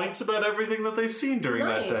philosophical points about everything that they've seen during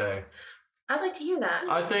that Nice. day. I'd like to hear that.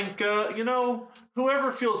 I think,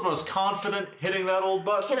 whoever feels most confident hitting that old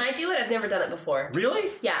button. Can I do it? I've never done it before.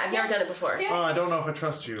 Really? Yeah, I've never done it before. Do it. Oh, I don't know if I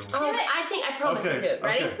trust you. Oh, I promise I'll do it.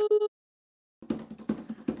 Ready? Okay.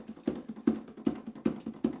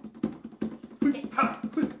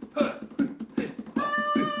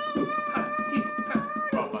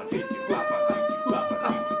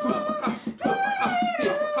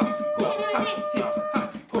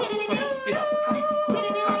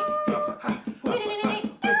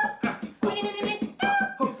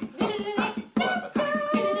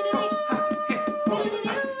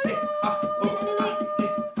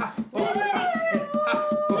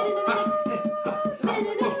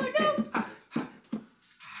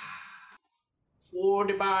 Oh,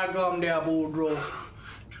 the bygum there, Boudreaux.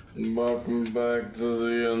 Welcome back to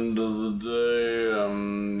the end of the day.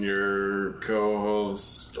 I'm your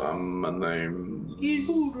co-host. My name's... He's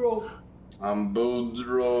Boudreaux. I'm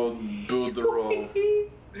Boudreaux.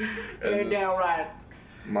 You're down right.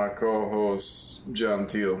 My co-host, John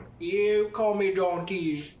Teal. You call me John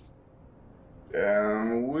T.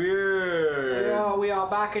 And we're... We are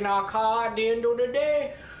back in our car at the end of the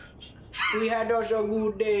day. We had us a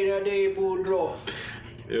good day today, Boudreaux.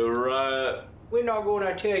 You're right. We're not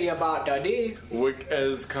gonna tell you about the day. Wick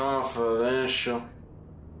is confidential.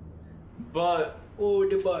 But Oh,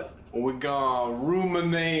 the butt. we're gonna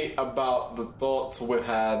ruminate about the thoughts we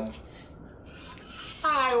had.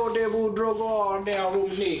 I owe the Boudreaux go on down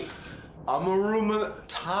with me. I'm a ruminate.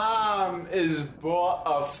 Time is but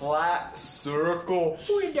a flat circle.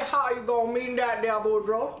 When the hell you gonna mean that there,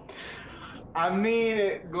 Boudreaux? I mean,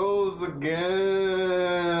 it goes again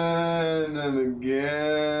and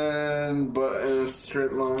again, but in a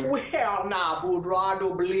straight line. Well, nah, Boudreaux, I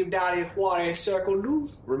don't believe that is what a circle do.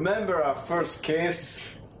 Remember our first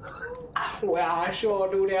case? Well, I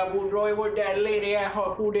sure do that, Boudreaux. It was that lady at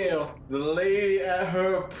her Poodell. The lady at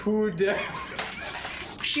her Poodell.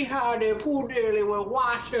 She had a Poodell, it was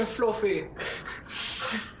white and fluffy.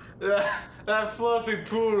 That fluffy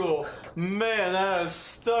poodle, man, that has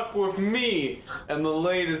stuck with me and the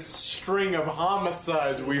latest string of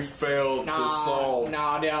homicides we failed to solve.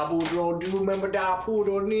 Nah, that Boudreaux, do you remember that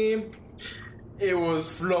poodle name? It was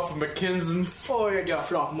Fluff McKinson's. Oh, yeah, that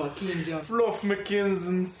Fluff McKinsey. Fluff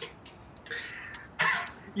McKinson's.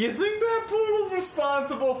 You think that poodle's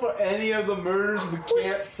responsible for any of the murders we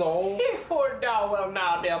can't solve? He put down well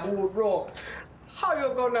now, that Boudreaux. How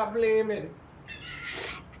you gonna blame him?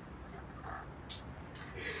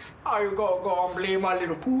 How you gonna go and blame my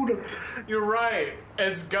little poodle? You're right.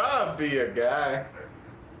 It's gotta be a guy.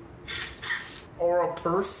 Or a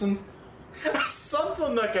person.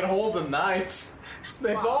 Something that can hold a knife.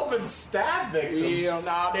 They've all been stab victims. Yeah,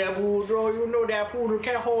 now that Boudreaux, you know that poodle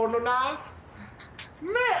can't hold no knife.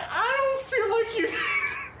 Man, I don't feel like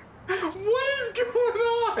you... What is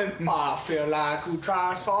going on? I feel like you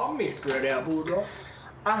trying to solve mystery there, Poodell.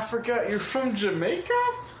 I forgot you're from Jamaica?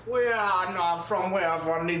 Well, I'm not from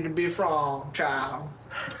wherever I need to be from, child.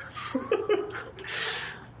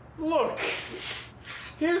 Look,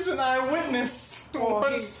 here's an eyewitness.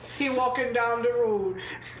 Oh, he walking down the road.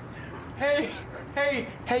 Hey,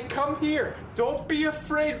 come here. Don't be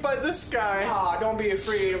afraid by this guy. Ah, don't be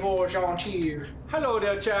afraid of old John Chill. Hello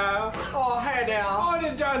there, child. Oh, hey there. Oh,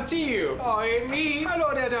 there's John Chill. Oh, it's me.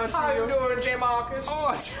 Hello there, John How you Chill. doing, J. Marcus?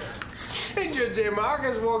 Oh, it's just J.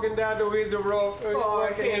 Marcus walking down the Weasel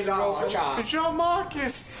Road. here's our child. Jean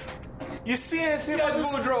Marcus, you see anything Yes,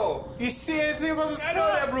 about this? Boudreaux. You see anything about this I know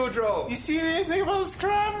that, crime? Boudreaux. You see anything about this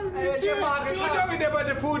crime? You see J. Marcus, You talking about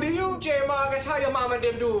the Poodell? J. Marcus, how your mama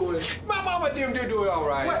them doing? My mama them do it all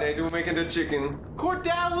right. What? They do making the chicken.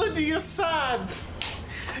 Cordelia de Assad,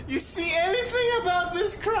 you see anything about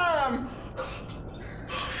this crime?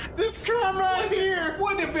 This crime right here.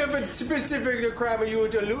 What the specific crime are you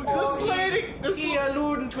alluding This to? lady, this He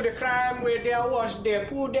alluding to the crime where there was the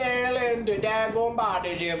Poodell and the daggone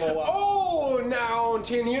body there, boy. Oh, now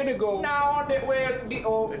 10 years ago. Now on the where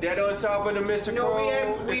the That on top of the Mr. no,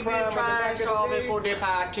 Crow, the we've crime been in the trying back to of solve the it day. for the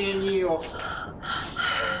past 10 years.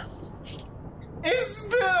 It's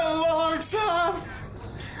been a long time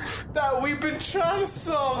that we've been trying to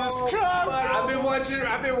solve this crime. I've been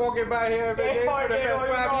walking by here every day for the past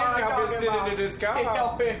 5 years. I've been sitting in this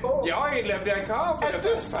car. Y'all ain't left that car for the At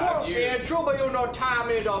this past 5 point, years. Yeah, true, but you know time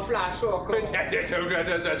is a flat circle.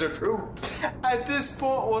 That's true. At this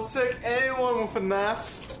point, we'll take anyone with a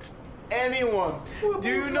knife. Anyone. Do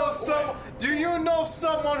you know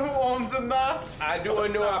someone who owns a knife? I know a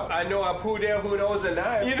Poodell who knows a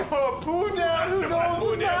knife. You know a Poodell who knows a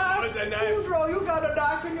Poodell knife? knows a knife. Boudreaux, you got a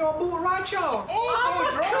knife in your boot right, y'all.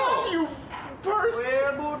 Oh, Boudreaux! You person!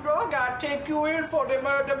 Well, Boudreaux, I gotta take you in for the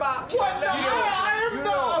murder about 10 What? No, I am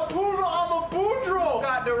not a poodle. I'm a Boudreaux.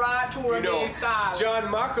 got the right to You know, remain silent.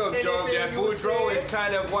 John Markov joke that Anything you Boudreaux say- is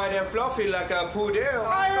kind of white and fluffy like a Poodell.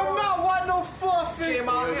 I am not white no fluffy. J.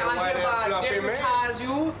 Marcus, You're a I white and hereby fluffy man. deputize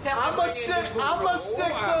you. I'ma sick the I'm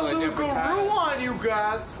a Lugaroo on you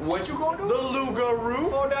guys. What you gonna do? The Lugaroo.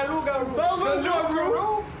 Oh, that Lugaroo. The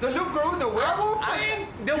Lugaroo. The Lugaroo, the werewolf man?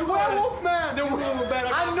 The You werewolf guys- man.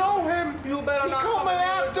 The I know him. You better He not coming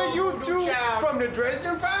after you too. From the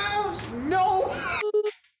Dresden Files? No.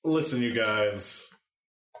 Listen, you guys.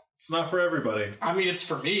 It's not for everybody. I mean, it's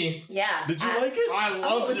for me. Yeah. Did you like it? I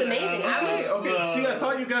love it was amazing. I was- Okay, see, I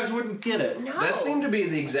thought you guys wouldn't get it. No. That seemed to be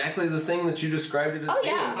exactly the thing that you described it as Oh,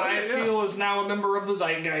 being. yeah. I feel is now a member of the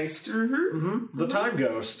zeitgeist. The Time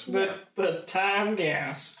Ghost. The time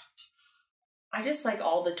gas. I just like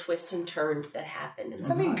all the twists and turns that happen. Does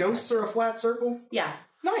that mean ghosts are a flat circle? Yeah.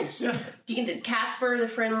 Nice. Yeah. You can do Casper, the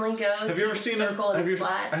friendly ghost. Have you ever he's seen circle and have it's you,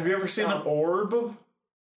 flat. have you ever It's a seen an song. orb?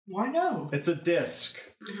 Why no? It's a disc.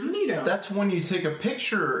 Neato. That's when you take a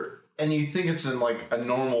picture and you think it's in like a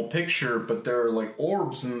normal picture, but there are like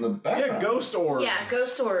orbs in the Yeah, background. ghost orbs. Yeah,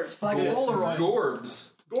 ghost orbs. Like a Polaroid.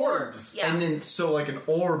 Gorbs. Orbs. Yeah. And then so like an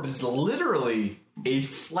orb is literally a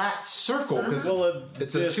flat circle because Well,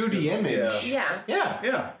 it's a disc 2D is- image. yeah. Yeah.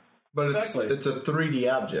 Yeah. But Exactly. it's a 3D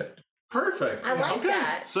object. Perfect. I like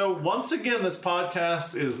that. So once again, this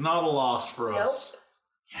podcast is not a loss for us.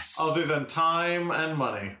 Yes. Other than time and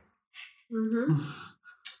money. Mm-hmm.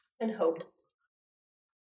 And hope.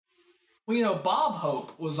 Well, you know, Bob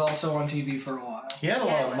Hope was also on TV for a while. He had a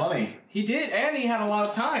Yeah, lot it of was. money. He did, and he had a lot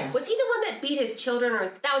of time. Was he the one that beat his children, or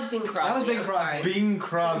that was Bing Crosby? That was Bing I'm Crosby. sorry. Bing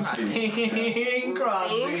Crosby. Bing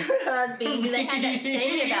Crosby. Bing Crosby. They had that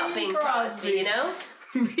saying about Bing Crosby, you know?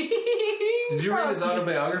 Did you read his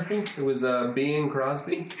autobiography? It was Being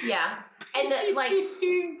Crosby. Yeah. And the, like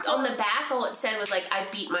on the back, all it said was like, "I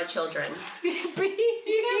beat my children." Yeah,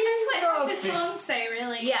 that's what half the songs say,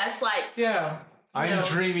 really. Yeah, it's like Yeah. I am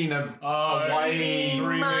dreaming of a whitey. beating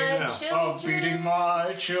my children, Of beating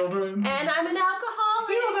my children. and I'm an alcoholic.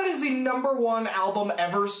 You know that is the #1 album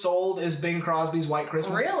ever sold is Bing Crosby's White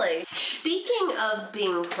Christmas? Really? Speaking of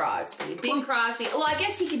Bing Crosby, well, I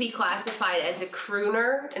guess he could be classified as a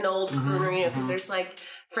crooner, an old crooner, you know, because there's like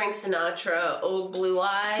Frank Sinatra, Old Blue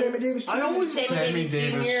Eyes. Sammy Davis Jr. I always Sammy Davis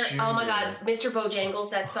Davis Jr. Jr. Oh my God, Mr. Bojangles,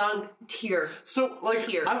 that song, tear. So, like,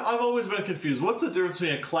 Here. I've always been confused. What's the difference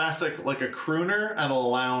between a classic, like a crooner, and a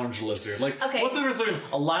lounge lizard? Like, Okay. what's the difference between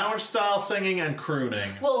a lounge style singing and crooning?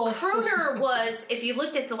 Well, crooner was, if you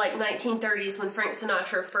looked at the like 1930s when Frank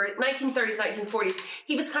Sinatra, for 1930s, 1940s,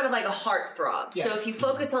 he was kind of like a heartthrob. Yeah. So if you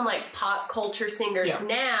focus on like pop culture singers Yeah.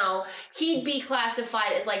 now, he'd be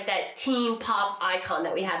classified as like that teen pop icon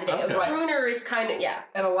that we we had today. Okay. A crooner is kind of,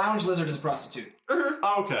 And a lounge lizard is a prostitute.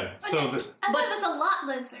 Okay, so I thought it was a lot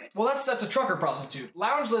lizard. Well, that's a trucker prostitute.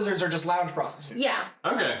 Lounge lizards are just lounge prostitutes. Yeah.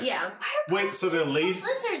 okay. Yeah. Wait, so they're lazy?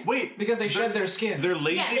 Lizards. Wait, Because they shed their skin. they're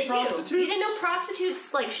lazy Yeah, they prostitutes? do. You didn't know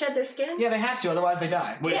prostitutes, like, shed their skin? Yeah, they have to, otherwise they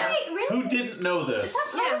die. Wait, Yeah. Wait, really? who didn't know this?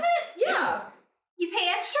 Is that part of it? Yeah. You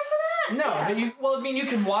pay extra for that? No, but you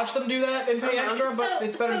can watch them do that and pay extra, but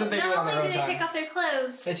it's better that they do it on their not own only do they time. take off their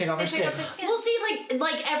clothes, They take off their skin. Well, see,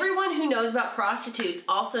 like everyone who knows about prostitutes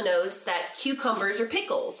also knows that cucumbers are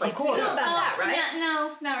pickles. Like, Of course. you know about that, right?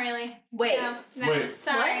 No, not really. Wait. No, Wait.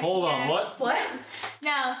 Sorry. Hold on, Yeah. what? What?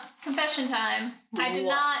 No, confession time. I did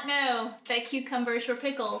What? not know that cucumbers were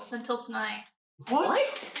pickles until tonight. What?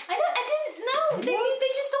 I didn't know. They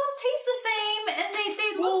just don't taste the same, and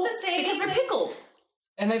they look the same. Because they're pickled.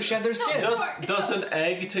 And they've shed their skin. Does an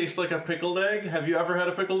egg taste like a pickled egg? Have you ever had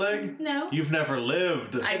a pickled egg? No. You've never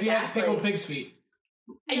lived. If you have pickled pig's feet.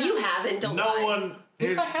 And you haven't, don't No lie. one.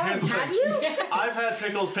 Here's the Have thing. you? I've had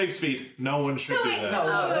pickled pig's feet. No one should So do wait, that.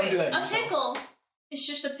 No, don't do that a yourself. pickle is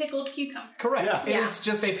just a pickled cucumber. Correct. Yeah. It is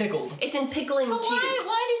just a pickled. It's in pickling So juice.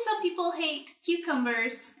 why do some people hate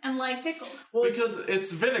cucumbers and like pickles? Because it's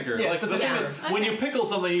vinegar. Yeah, like it's the the thing vinegar. is, when you pickle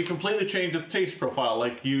something, you completely change its taste profile.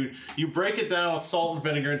 Like you break it down with salt and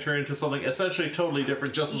vinegar and turn it into something essentially totally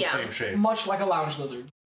different, just in the same shape. Much like a lounge lizard.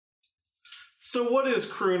 So, what is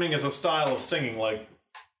crooning as a style of singing? Like,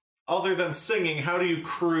 other than singing, how do you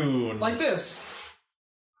croon? Like this.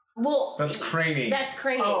 Well, That's craning. that's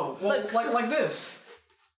craning. Oh, well, but like this.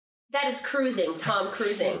 that is cruising, Tom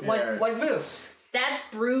cruising. Like this. That's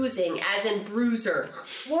bruising, as in bruiser.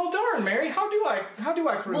 Well, darn, Mary, how do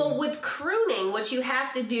I croon? Well, with crooning, what you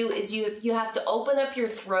have to do is you have to open up your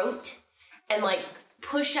throat and like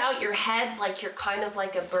push out your head like you're kind of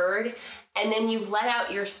like a bird, and then you let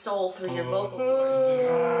out your soul through your vocal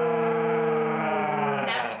cords.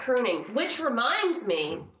 That's crooning. Which reminds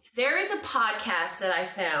me, there is a podcast that I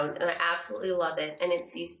found, and I absolutely love it, and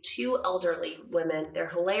it's these two elderly women. They're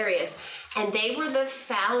hilarious, and they were the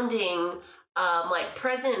founding like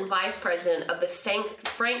president and vice president of the Frank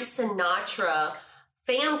Sinatra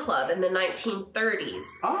fan club in the 1930s.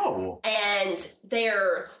 Oh. And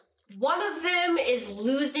one of them is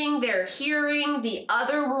losing their hearing, the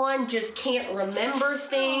other one just can't remember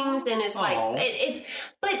things and is like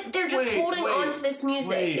but they're just holding on to this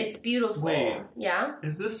music. It's beautiful. Wait. Yeah?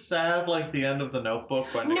 Is this sad like the end of The Notebook?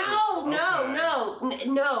 By Nicholas?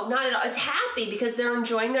 No, not at all. It's happy because they're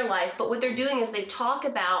enjoying their life, but what they're doing is they talk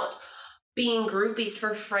about being groupies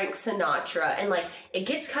for Frank Sinatra, and like it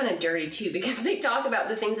gets kind of dirty too because they talk about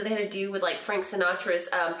the things that they had to do with like Frank Sinatra's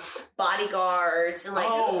bodyguards and like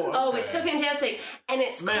it's so fantastic, and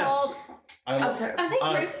it's called I'm sorry, Are they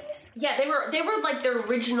groupies? yeah, they were like the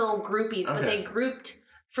original groupies, but they grouped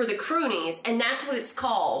for the croonies, and that's what it's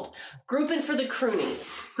called, grouping for the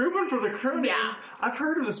croonies. Grouping for the Croonies? Yeah. I've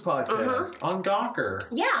heard of this podcast on Gawker.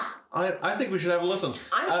 Yeah, I think we should have a listen.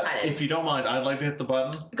 I'm excited. If you don't mind, I'd like to hit the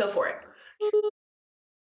button. go for it.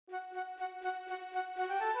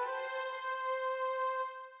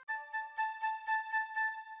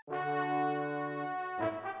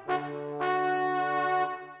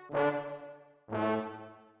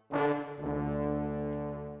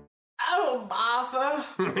 Oh, Martha.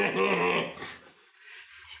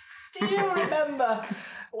 Do you remember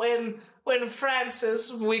when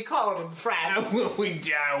Francis, we called him Francis. We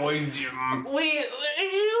died, Jim. Do you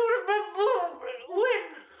remember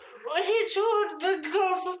when he toured the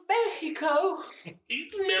Gulf of Mexico?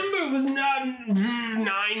 His member was not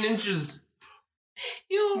 9 inches.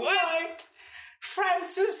 You're What? right.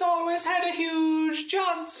 Francis always had a huge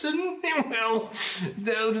Johnson. Well,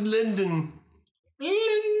 so did Lyndon.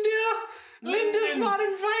 Linda's not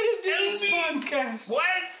invited to this LB. podcast.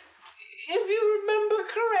 What? If you remember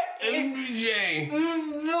correctly, MJ.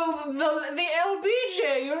 the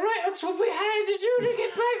LBJ, you're right, that's what we had to do to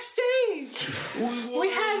get backstage. We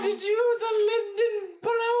had to do the Lyndon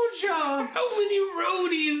blowjob. How many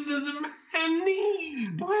roadies does a man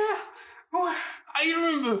need? Well, I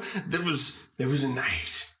remember there was a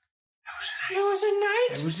night. there was a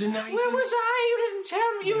night. There was a night. Where was I? You didn't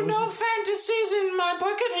tell me. You know fantasies in my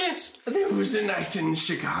bucket list. There was a night in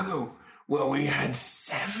Chicago where we had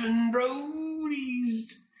 7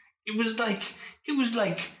 roadies. It was like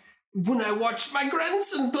when I watched my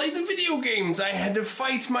grandson play the video games. I had to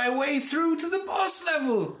fight my way through to the boss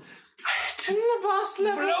level. I had to The boss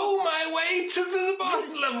level. blow my way to the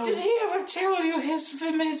boss level. Did he ever tell you his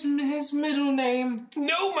middle name?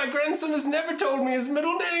 No, my grandson has never told me his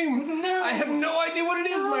middle name. No. I have no idea what it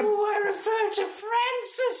is. Oh, I refer to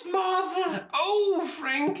Francis, Martha. Oh,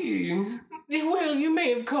 Frankie. Well, you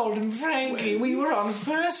may have called him Frankie. We were on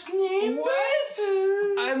first name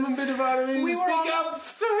bases. I'm a bit of honorary We to were speak on up.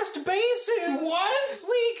 first bases. What?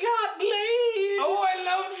 We got laid. Oh, I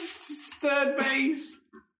love third base.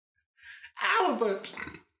 Albert.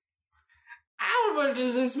 Albert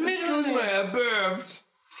is his middle Excuse me, name. I burped.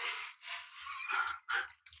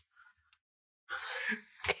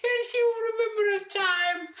 Can't you remember a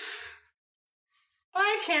time?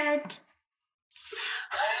 I can't.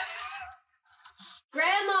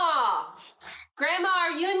 Grandma,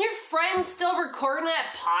 are you and your friend still recording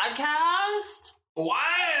that podcast?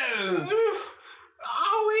 Wow.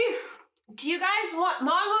 Are we? Do you guys want...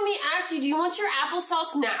 Mom, let me ask you, do you want your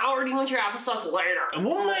applesauce now or do you want your applesauce later?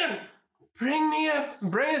 Woman, bring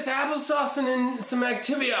us applesauce and then some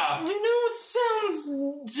Activia. You know what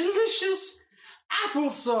sounds delicious?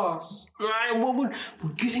 Applesauce. Right, well, we're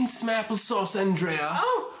getting some applesauce, Andrea.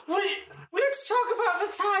 Oh, let's talk about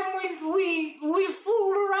the time we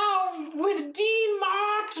fooled around with Dean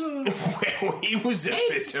Martin. Well, he was a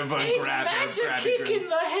bit of a Ain't that a kick in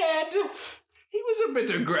the head? He was a bit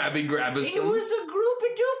of grabby It grabberson. was a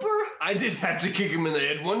groupie duper. I did have to kick him in the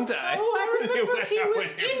head one time. Oh, I remember he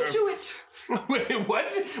was into it. Wait,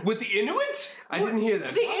 what? With the Inuit? I didn't hear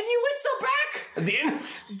that. The Inuits are back. The Inuit?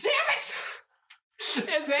 Damn it!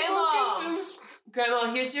 Grandma.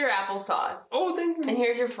 Grandma, here's your applesauce. Oh, thank you. And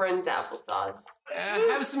here's your friend's applesauce.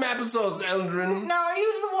 Have some applesauce, Eldrin. Now, are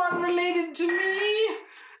you the one related to me?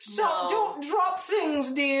 So No. don't drop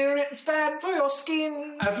things, dear. It's bad for your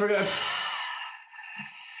skin. I forgot.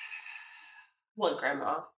 What,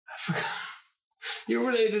 Grandma? You're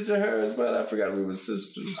related to her as well. I forgot we were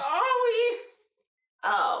sisters. Are we?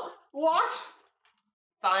 Oh, What?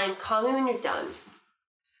 fine. Call me when you're done.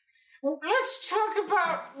 Let's talk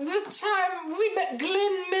about the time we met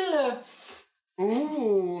Glenn Miller.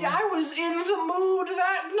 Ooh. I was in the mood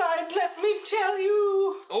that night, let me tell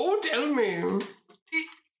you. Oh, tell me.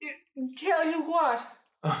 Tell you what?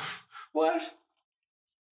 What?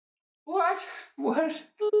 What? What?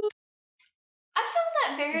 I found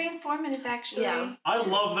that very informative, actually. Yeah. I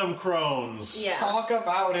love them crones. Yeah. Talk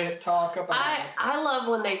about it. I love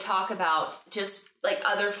when they talk about just like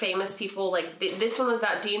other famous people. Like this one was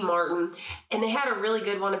about Dean Martin, and they had a really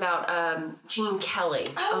good one about Gene Kelly.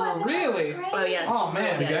 Oh, I thought that was really? great. Oh yeah. it's Oh, man.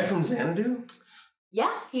 really The guy good. from Xanadu? Yeah,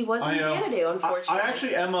 he was in Xanadu. Unfortunately, I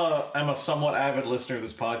actually am a somewhat avid listener of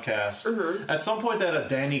this podcast. At some point, they had a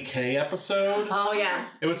Danny Kaye episode. Oh yeah.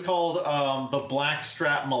 It was called The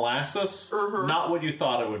Blackstrap Molasses. Not what you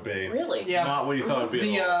thought it would be. Really? Yeah. Not what you thought it would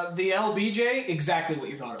be. at all. The LBJ, exactly what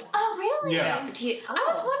you thought it was. Oh, really? Yeah. I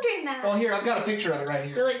was wondering that. Well, here, I've got a picture of it right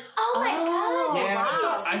here. Really? Oh my god. Yeah.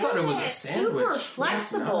 Wow. I thought it was a sandwich. Super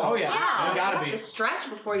flexible. Oh, yeah. Yeah. You gotta You be. have to stretch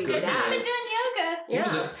before you do I've been that. doing yoga.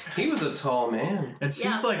 Yeah. He was a tall man. It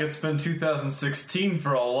seems like it's been 2016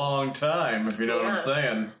 for a long time, if you know what I'm Yeah.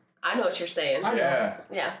 saying. I know what you're saying. Yeah.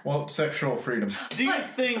 Yeah. Well, sexual freedom. Do you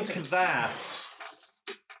think that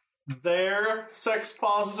they're sex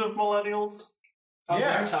positive millennials Of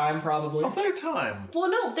Yeah. their time, probably. of their time? Well,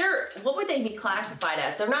 no, what would they be classified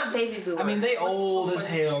as? They're not baby boomers. I mean, they What's- old as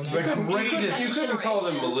hell now. You couldn't call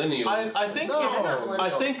them millennials. I think No. I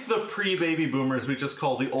think the pre-baby boomers we just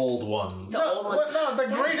call the old ones. The old one. No, the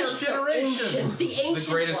That greatest sounds so generation. ancient. The ancient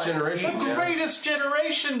greatest ones. generation. The Yeah. greatest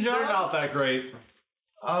generation, John. They're not that great.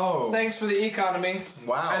 Oh. Thanks for the economy.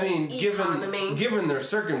 Wow. I mean, Economy. given their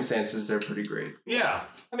circumstances, they're pretty great. Yeah.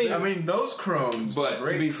 I mean, those crones. But to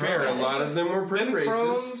great be fair, a crones. lot of them were pretty racist.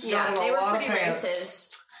 crones Yeah, got they a were lot pretty of pants.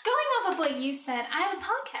 racist. Going off of what you said, I have a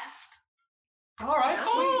podcast. All right,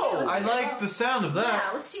 sweet. Oh, I like the sound of Yeah,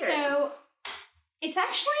 that. let's hear it. So, it's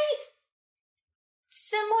actually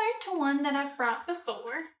similar to one that I've brought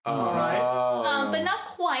before, All right. but not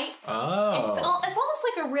quite. Oh. It's almost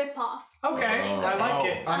like a ripoff. Okay, I like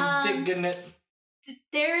it. I'm Um, digging it.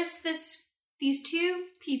 There's these two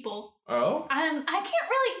people. Oh. I can't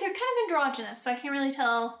really. They're kind of androgynous, so I can't really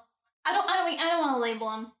tell. I don't want to label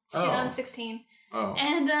them. It's Oh. 2016, Oh.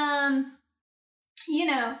 and you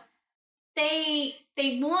know, they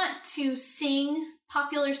want to sing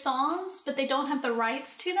popular songs, but they don't have the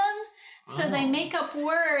rights to them. So they make up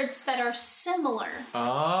words that are similar.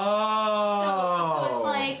 Oh. So it's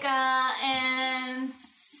like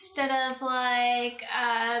instead of like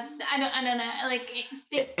I don't know, like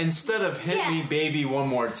Instead of hit me baby one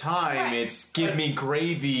more time, Right. it's give me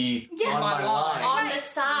gravy Yeah. on my line. On Right. the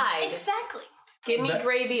side. exactly. Give me That-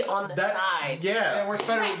 gravy on the side. Yeah, Yeah. works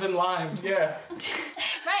better than lime. Yeah.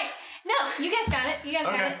 Right. No, you guys got it. You guys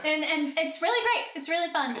got Okay. it. And it's really great. It's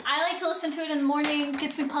really fun. I like to listen to it in the morning.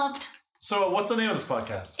 Gets me pumped. So what's the name of this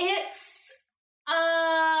podcast? It's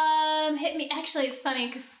hit me Actually, it's funny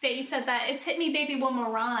because you said that. It's Hit Me Baby One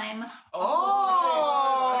More Rhyme.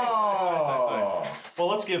 Oh! Nice. Well,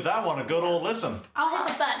 let's give that one a good old listen. I'll hit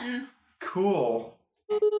the button. Cool.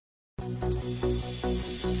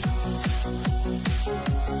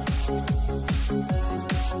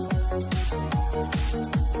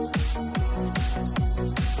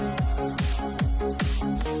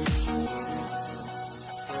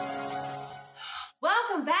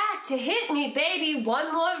 Welcome back to Hit Me Baby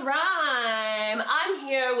One More Rhyme. I'm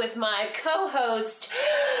here with my co-host,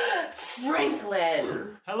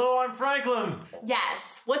 Franklin. Hello, I'm Franklin.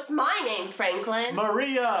 Yes, what's my name, Franklin?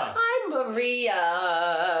 Maria. I'm Maria.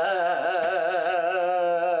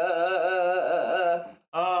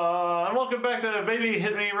 And welcome back to Baby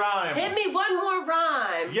Hit Me Rhyme. Hit me one more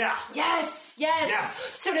rhyme. Yeah. Yes. Yes.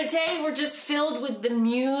 So today we're just filled with the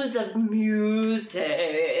muse of music.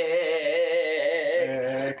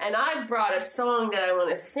 And I've brought a song that I want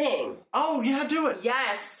to sing. Oh, yeah, do it.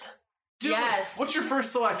 Yes. Do it. What's your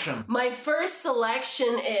first selection? My first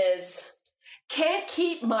selection is Can't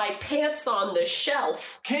Keep My Pants on the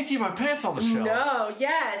Shelf. Can't Keep My Pants on the Shelf. No,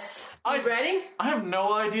 yes. You ready? I have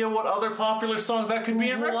no idea what other popular songs that could be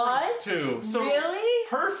in reference to. So Really?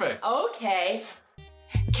 Perfect. Okay.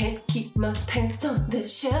 Can't keep my pants on the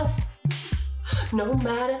shelf. No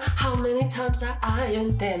matter how many times I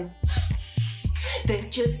iron them, they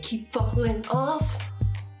just keep falling off.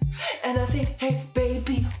 And I think, hey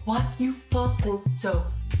baby, why you falling so?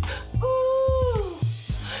 Ooh,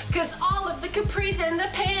 'cause all of the capris and the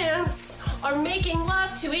pants are making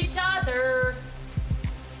love to each other.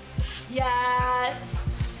 Yes.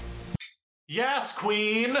 Yes,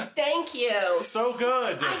 Queen. Thank you. So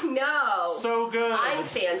good. I know. So good. I'm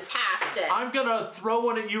fantastic. I'm gonna throw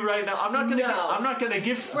one at you right now. I'm not gonna. No. I'm not gonna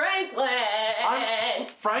give. Franklin.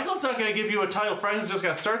 Franklin's not gonna give you a title. Franklin's just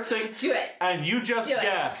gonna start singing. Do it. And you just Do it.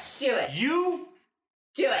 guess. Do it. You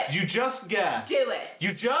Do it. just guess. Do it.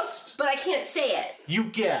 You just. But I can't say it. You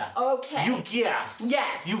guess. Okay. You guess.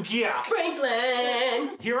 Yes. You guess.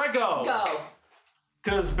 Franklin. Here I go. Go.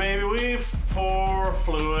 'Cause baby, we've pour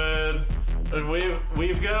fluid, and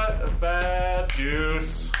we've got bad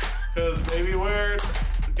juice. 'Cause baby, we're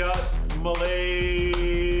got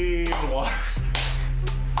Malaise water.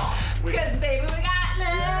 Because baby, we got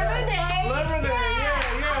lemonade. Lemonade, yeah.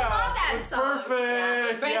 I love that song.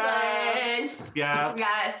 Perfect. Franklin. Yes. Yes.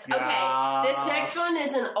 Okay. This next one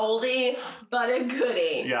is an oldie but a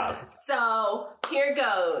goodie. Yes. So here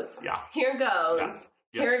goes. Yes. Here goes.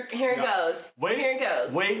 Yes. Here Yes. goes. Wait. Here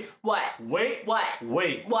goes. Wait. What? Wait. What?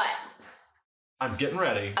 Wait. What? I'm getting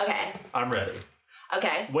ready. Okay. I'm ready.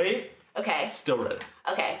 Okay. Wait. Okay. Still ready.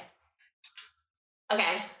 Okay.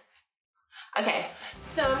 Okay. Okay.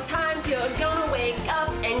 Sometimes you're gonna wake up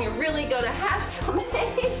and you're really gonna have some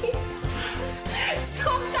headaches.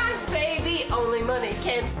 Sometimes, baby, only money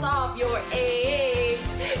can solve your AIDS.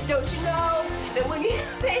 Don't you know that when you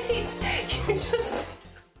have AIDS, you just...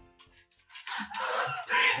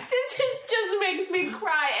 just makes me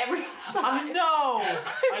cry every time. I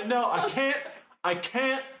know. I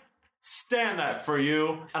can't stand that for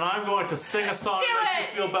you. And I'm going to sing a song Do to make it.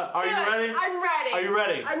 you feel better. Are you ready? I'm ready. Are you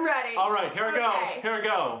ready? I'm ready. All right, here we go. Okay. Here we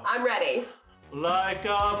go. I'm ready. Like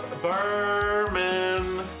a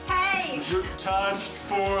Berman, Hey! you're touched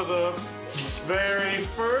for the very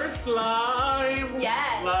first line.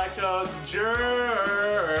 Yes. Like a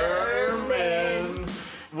German.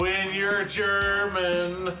 When you're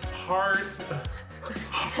German, heart.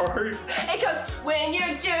 It goes, when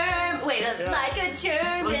you're German. Wait, it's Yeah. like a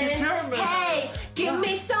German. Like a German. Hey, give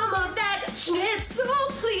me some of that schnitzel,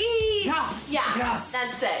 please. Yeah. Yes.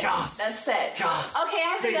 That's it. Yes. That's it. Yes. Okay, I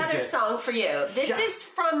have Saved another it. song for you. This Yes. is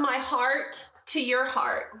from my heart to your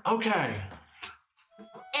heart. Okay.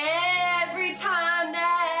 Every time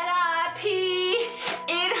that I pee,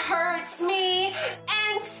 it hurts me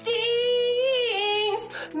and stings.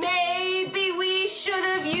 Maybe we should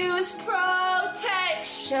have used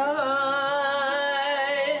protection.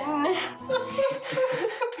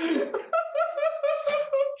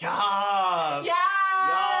 Yes.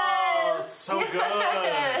 Yes. So good.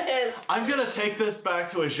 Yes. I'm gonna take this back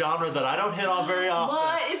to a genre that I don't hit on very often.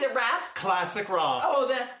 What? Is it rap? Classic rock. Oh,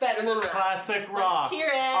 that's better than rap. Classic rock. Let's hear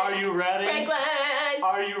it. Are you ready? Franklin.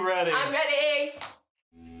 Are you ready? I'm ready.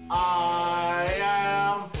 I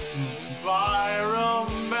am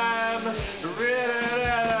Byron Man.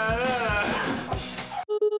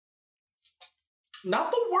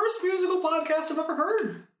 Not the worst musical podcast I've ever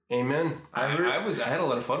heard. Amen. I had a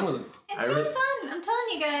lot of fun with it. It's really fun. I'm telling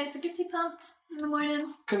you guys, it gets you pumped in the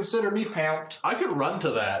morning. Consider me pumped. I could run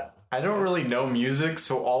to that. I don't really know music,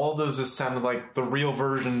 so all of those just sounded like the real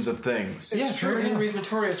versions of things. It's true. Henry's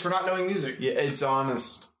notorious for not knowing music. Yeah, it's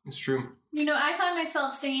honest. It's true. You know, I find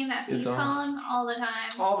myself singing that theme It's honest. song all the time.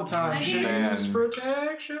 All the time. I do. Shameless Man.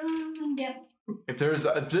 protection. Yep. If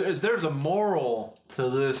there's a moral to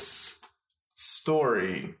this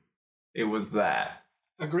story, it was that.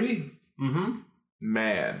 Agreed. Mm-hmm.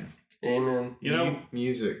 Man. Amen. You know,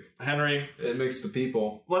 Music. Henry, It makes the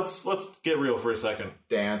people let's get real for a second.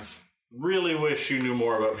 dance. Really wish you knew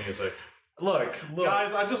more about music. Look.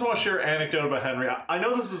 Guys, I just want to share an anecdote about Henry. I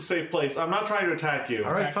know this is a safe place. I'm not trying to attack you.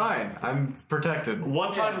 All right, fine. I'm protected.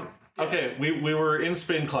 One time, okay, we were in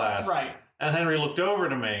spin class. Right. And Henry looked over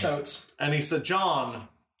to me. Totes. And he said, John,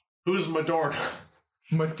 who's Madonna?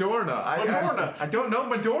 Madonna. Madonna. I don't know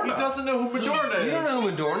Madonna. He doesn't know who Madonna is. You don't know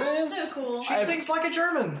who Madonna is? So cool. She sings like a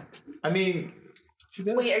German. I mean,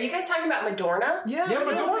 Wait, are you guys talking about Madonna? Yeah,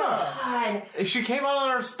 Madonna. God. She came out on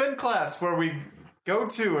our spin class where we go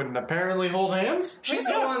to and apparently hold hands. She's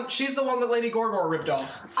the one. She's the one that Lady Gorgor ripped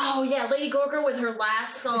off. Oh, yeah, Lady Gaga with her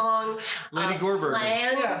last song. Lady Gorberg.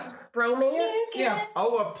 Flan Yeah. Bromance? Yeah.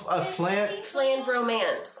 Oh, a flan Flan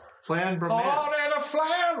Bromance. bromance. Caught in a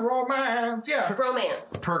flan romance. Yeah.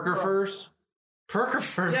 Bromance. Perkerfers.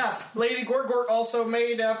 Perkafers. Yeah. Lady Gorgort also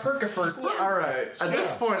made Perkafort. All right. At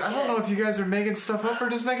this point, I don't know if you guys are making stuff up or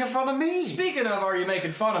just making fun of me. Speaking of, are you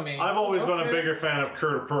making fun of me? I've always been a Okay. bigger fan of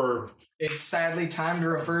Kurt Perv. It's sadly time to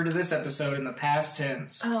refer to this episode in the past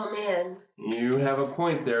tense. Oh, man. You have a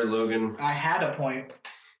point there, Logan. I had a point.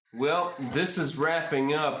 Well, this is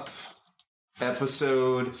wrapping up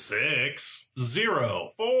episode.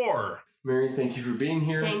 604. Mary, thank you for being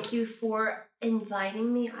here. Thank you for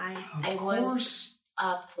inviting me. It was course.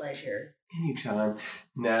 a pleasure. Anytime.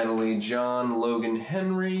 Natalie, John, Logan,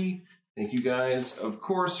 Henry. Thank you guys, of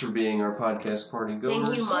course, for being our podcast party goers.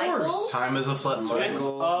 Thank you, Michael. Time is a flat circle. It's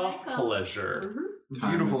a pleasure.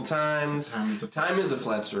 Beautiful times. Time is a Time is a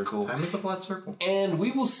flat circle. Time is a flat circle. And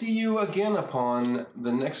we will see you again upon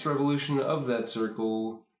the next revolution of that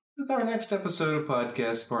circle with our next episode of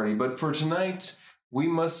Podcast Party. But for tonight, we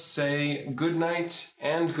must say good night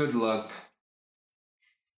and good luck.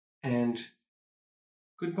 And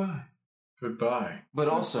goodbye. Goodbye. But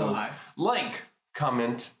also, Goodbye. like,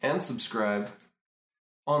 comment, and subscribe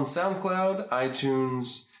on SoundCloud,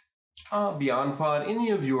 iTunes, Beyond Pod, any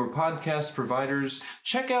of your podcast providers.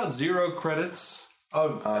 Check out Zero Credits.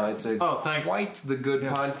 It's a Thanks. quite the good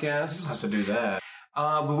Have podcast. to do that.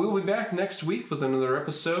 But we'll be back next week with another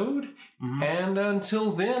episode. And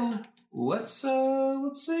until then, let's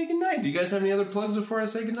say goodnight. Do you guys have any other plugs before I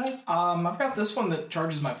say goodnight? I've got this one that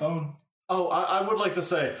charges my phone. Oh, I would like to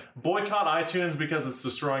say, boycott iTunes because it's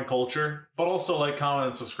destroying culture, but also like, comment,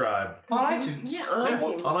 and subscribe. On iTunes. Yeah, on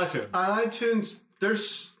iTunes. On iTunes. On iTunes,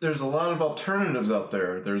 there's a lot of alternatives out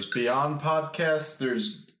there. There's Beyond Podcast.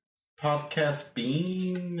 There's Podcast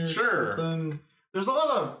Bean. Or Sure. something. There's a lot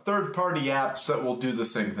of third-party apps that will do the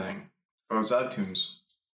same thing. Oh, it's iTunes.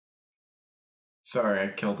 Sorry, I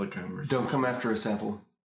killed the conversation. Don't come after us, Apple.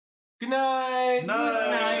 Good night.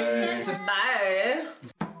 Night.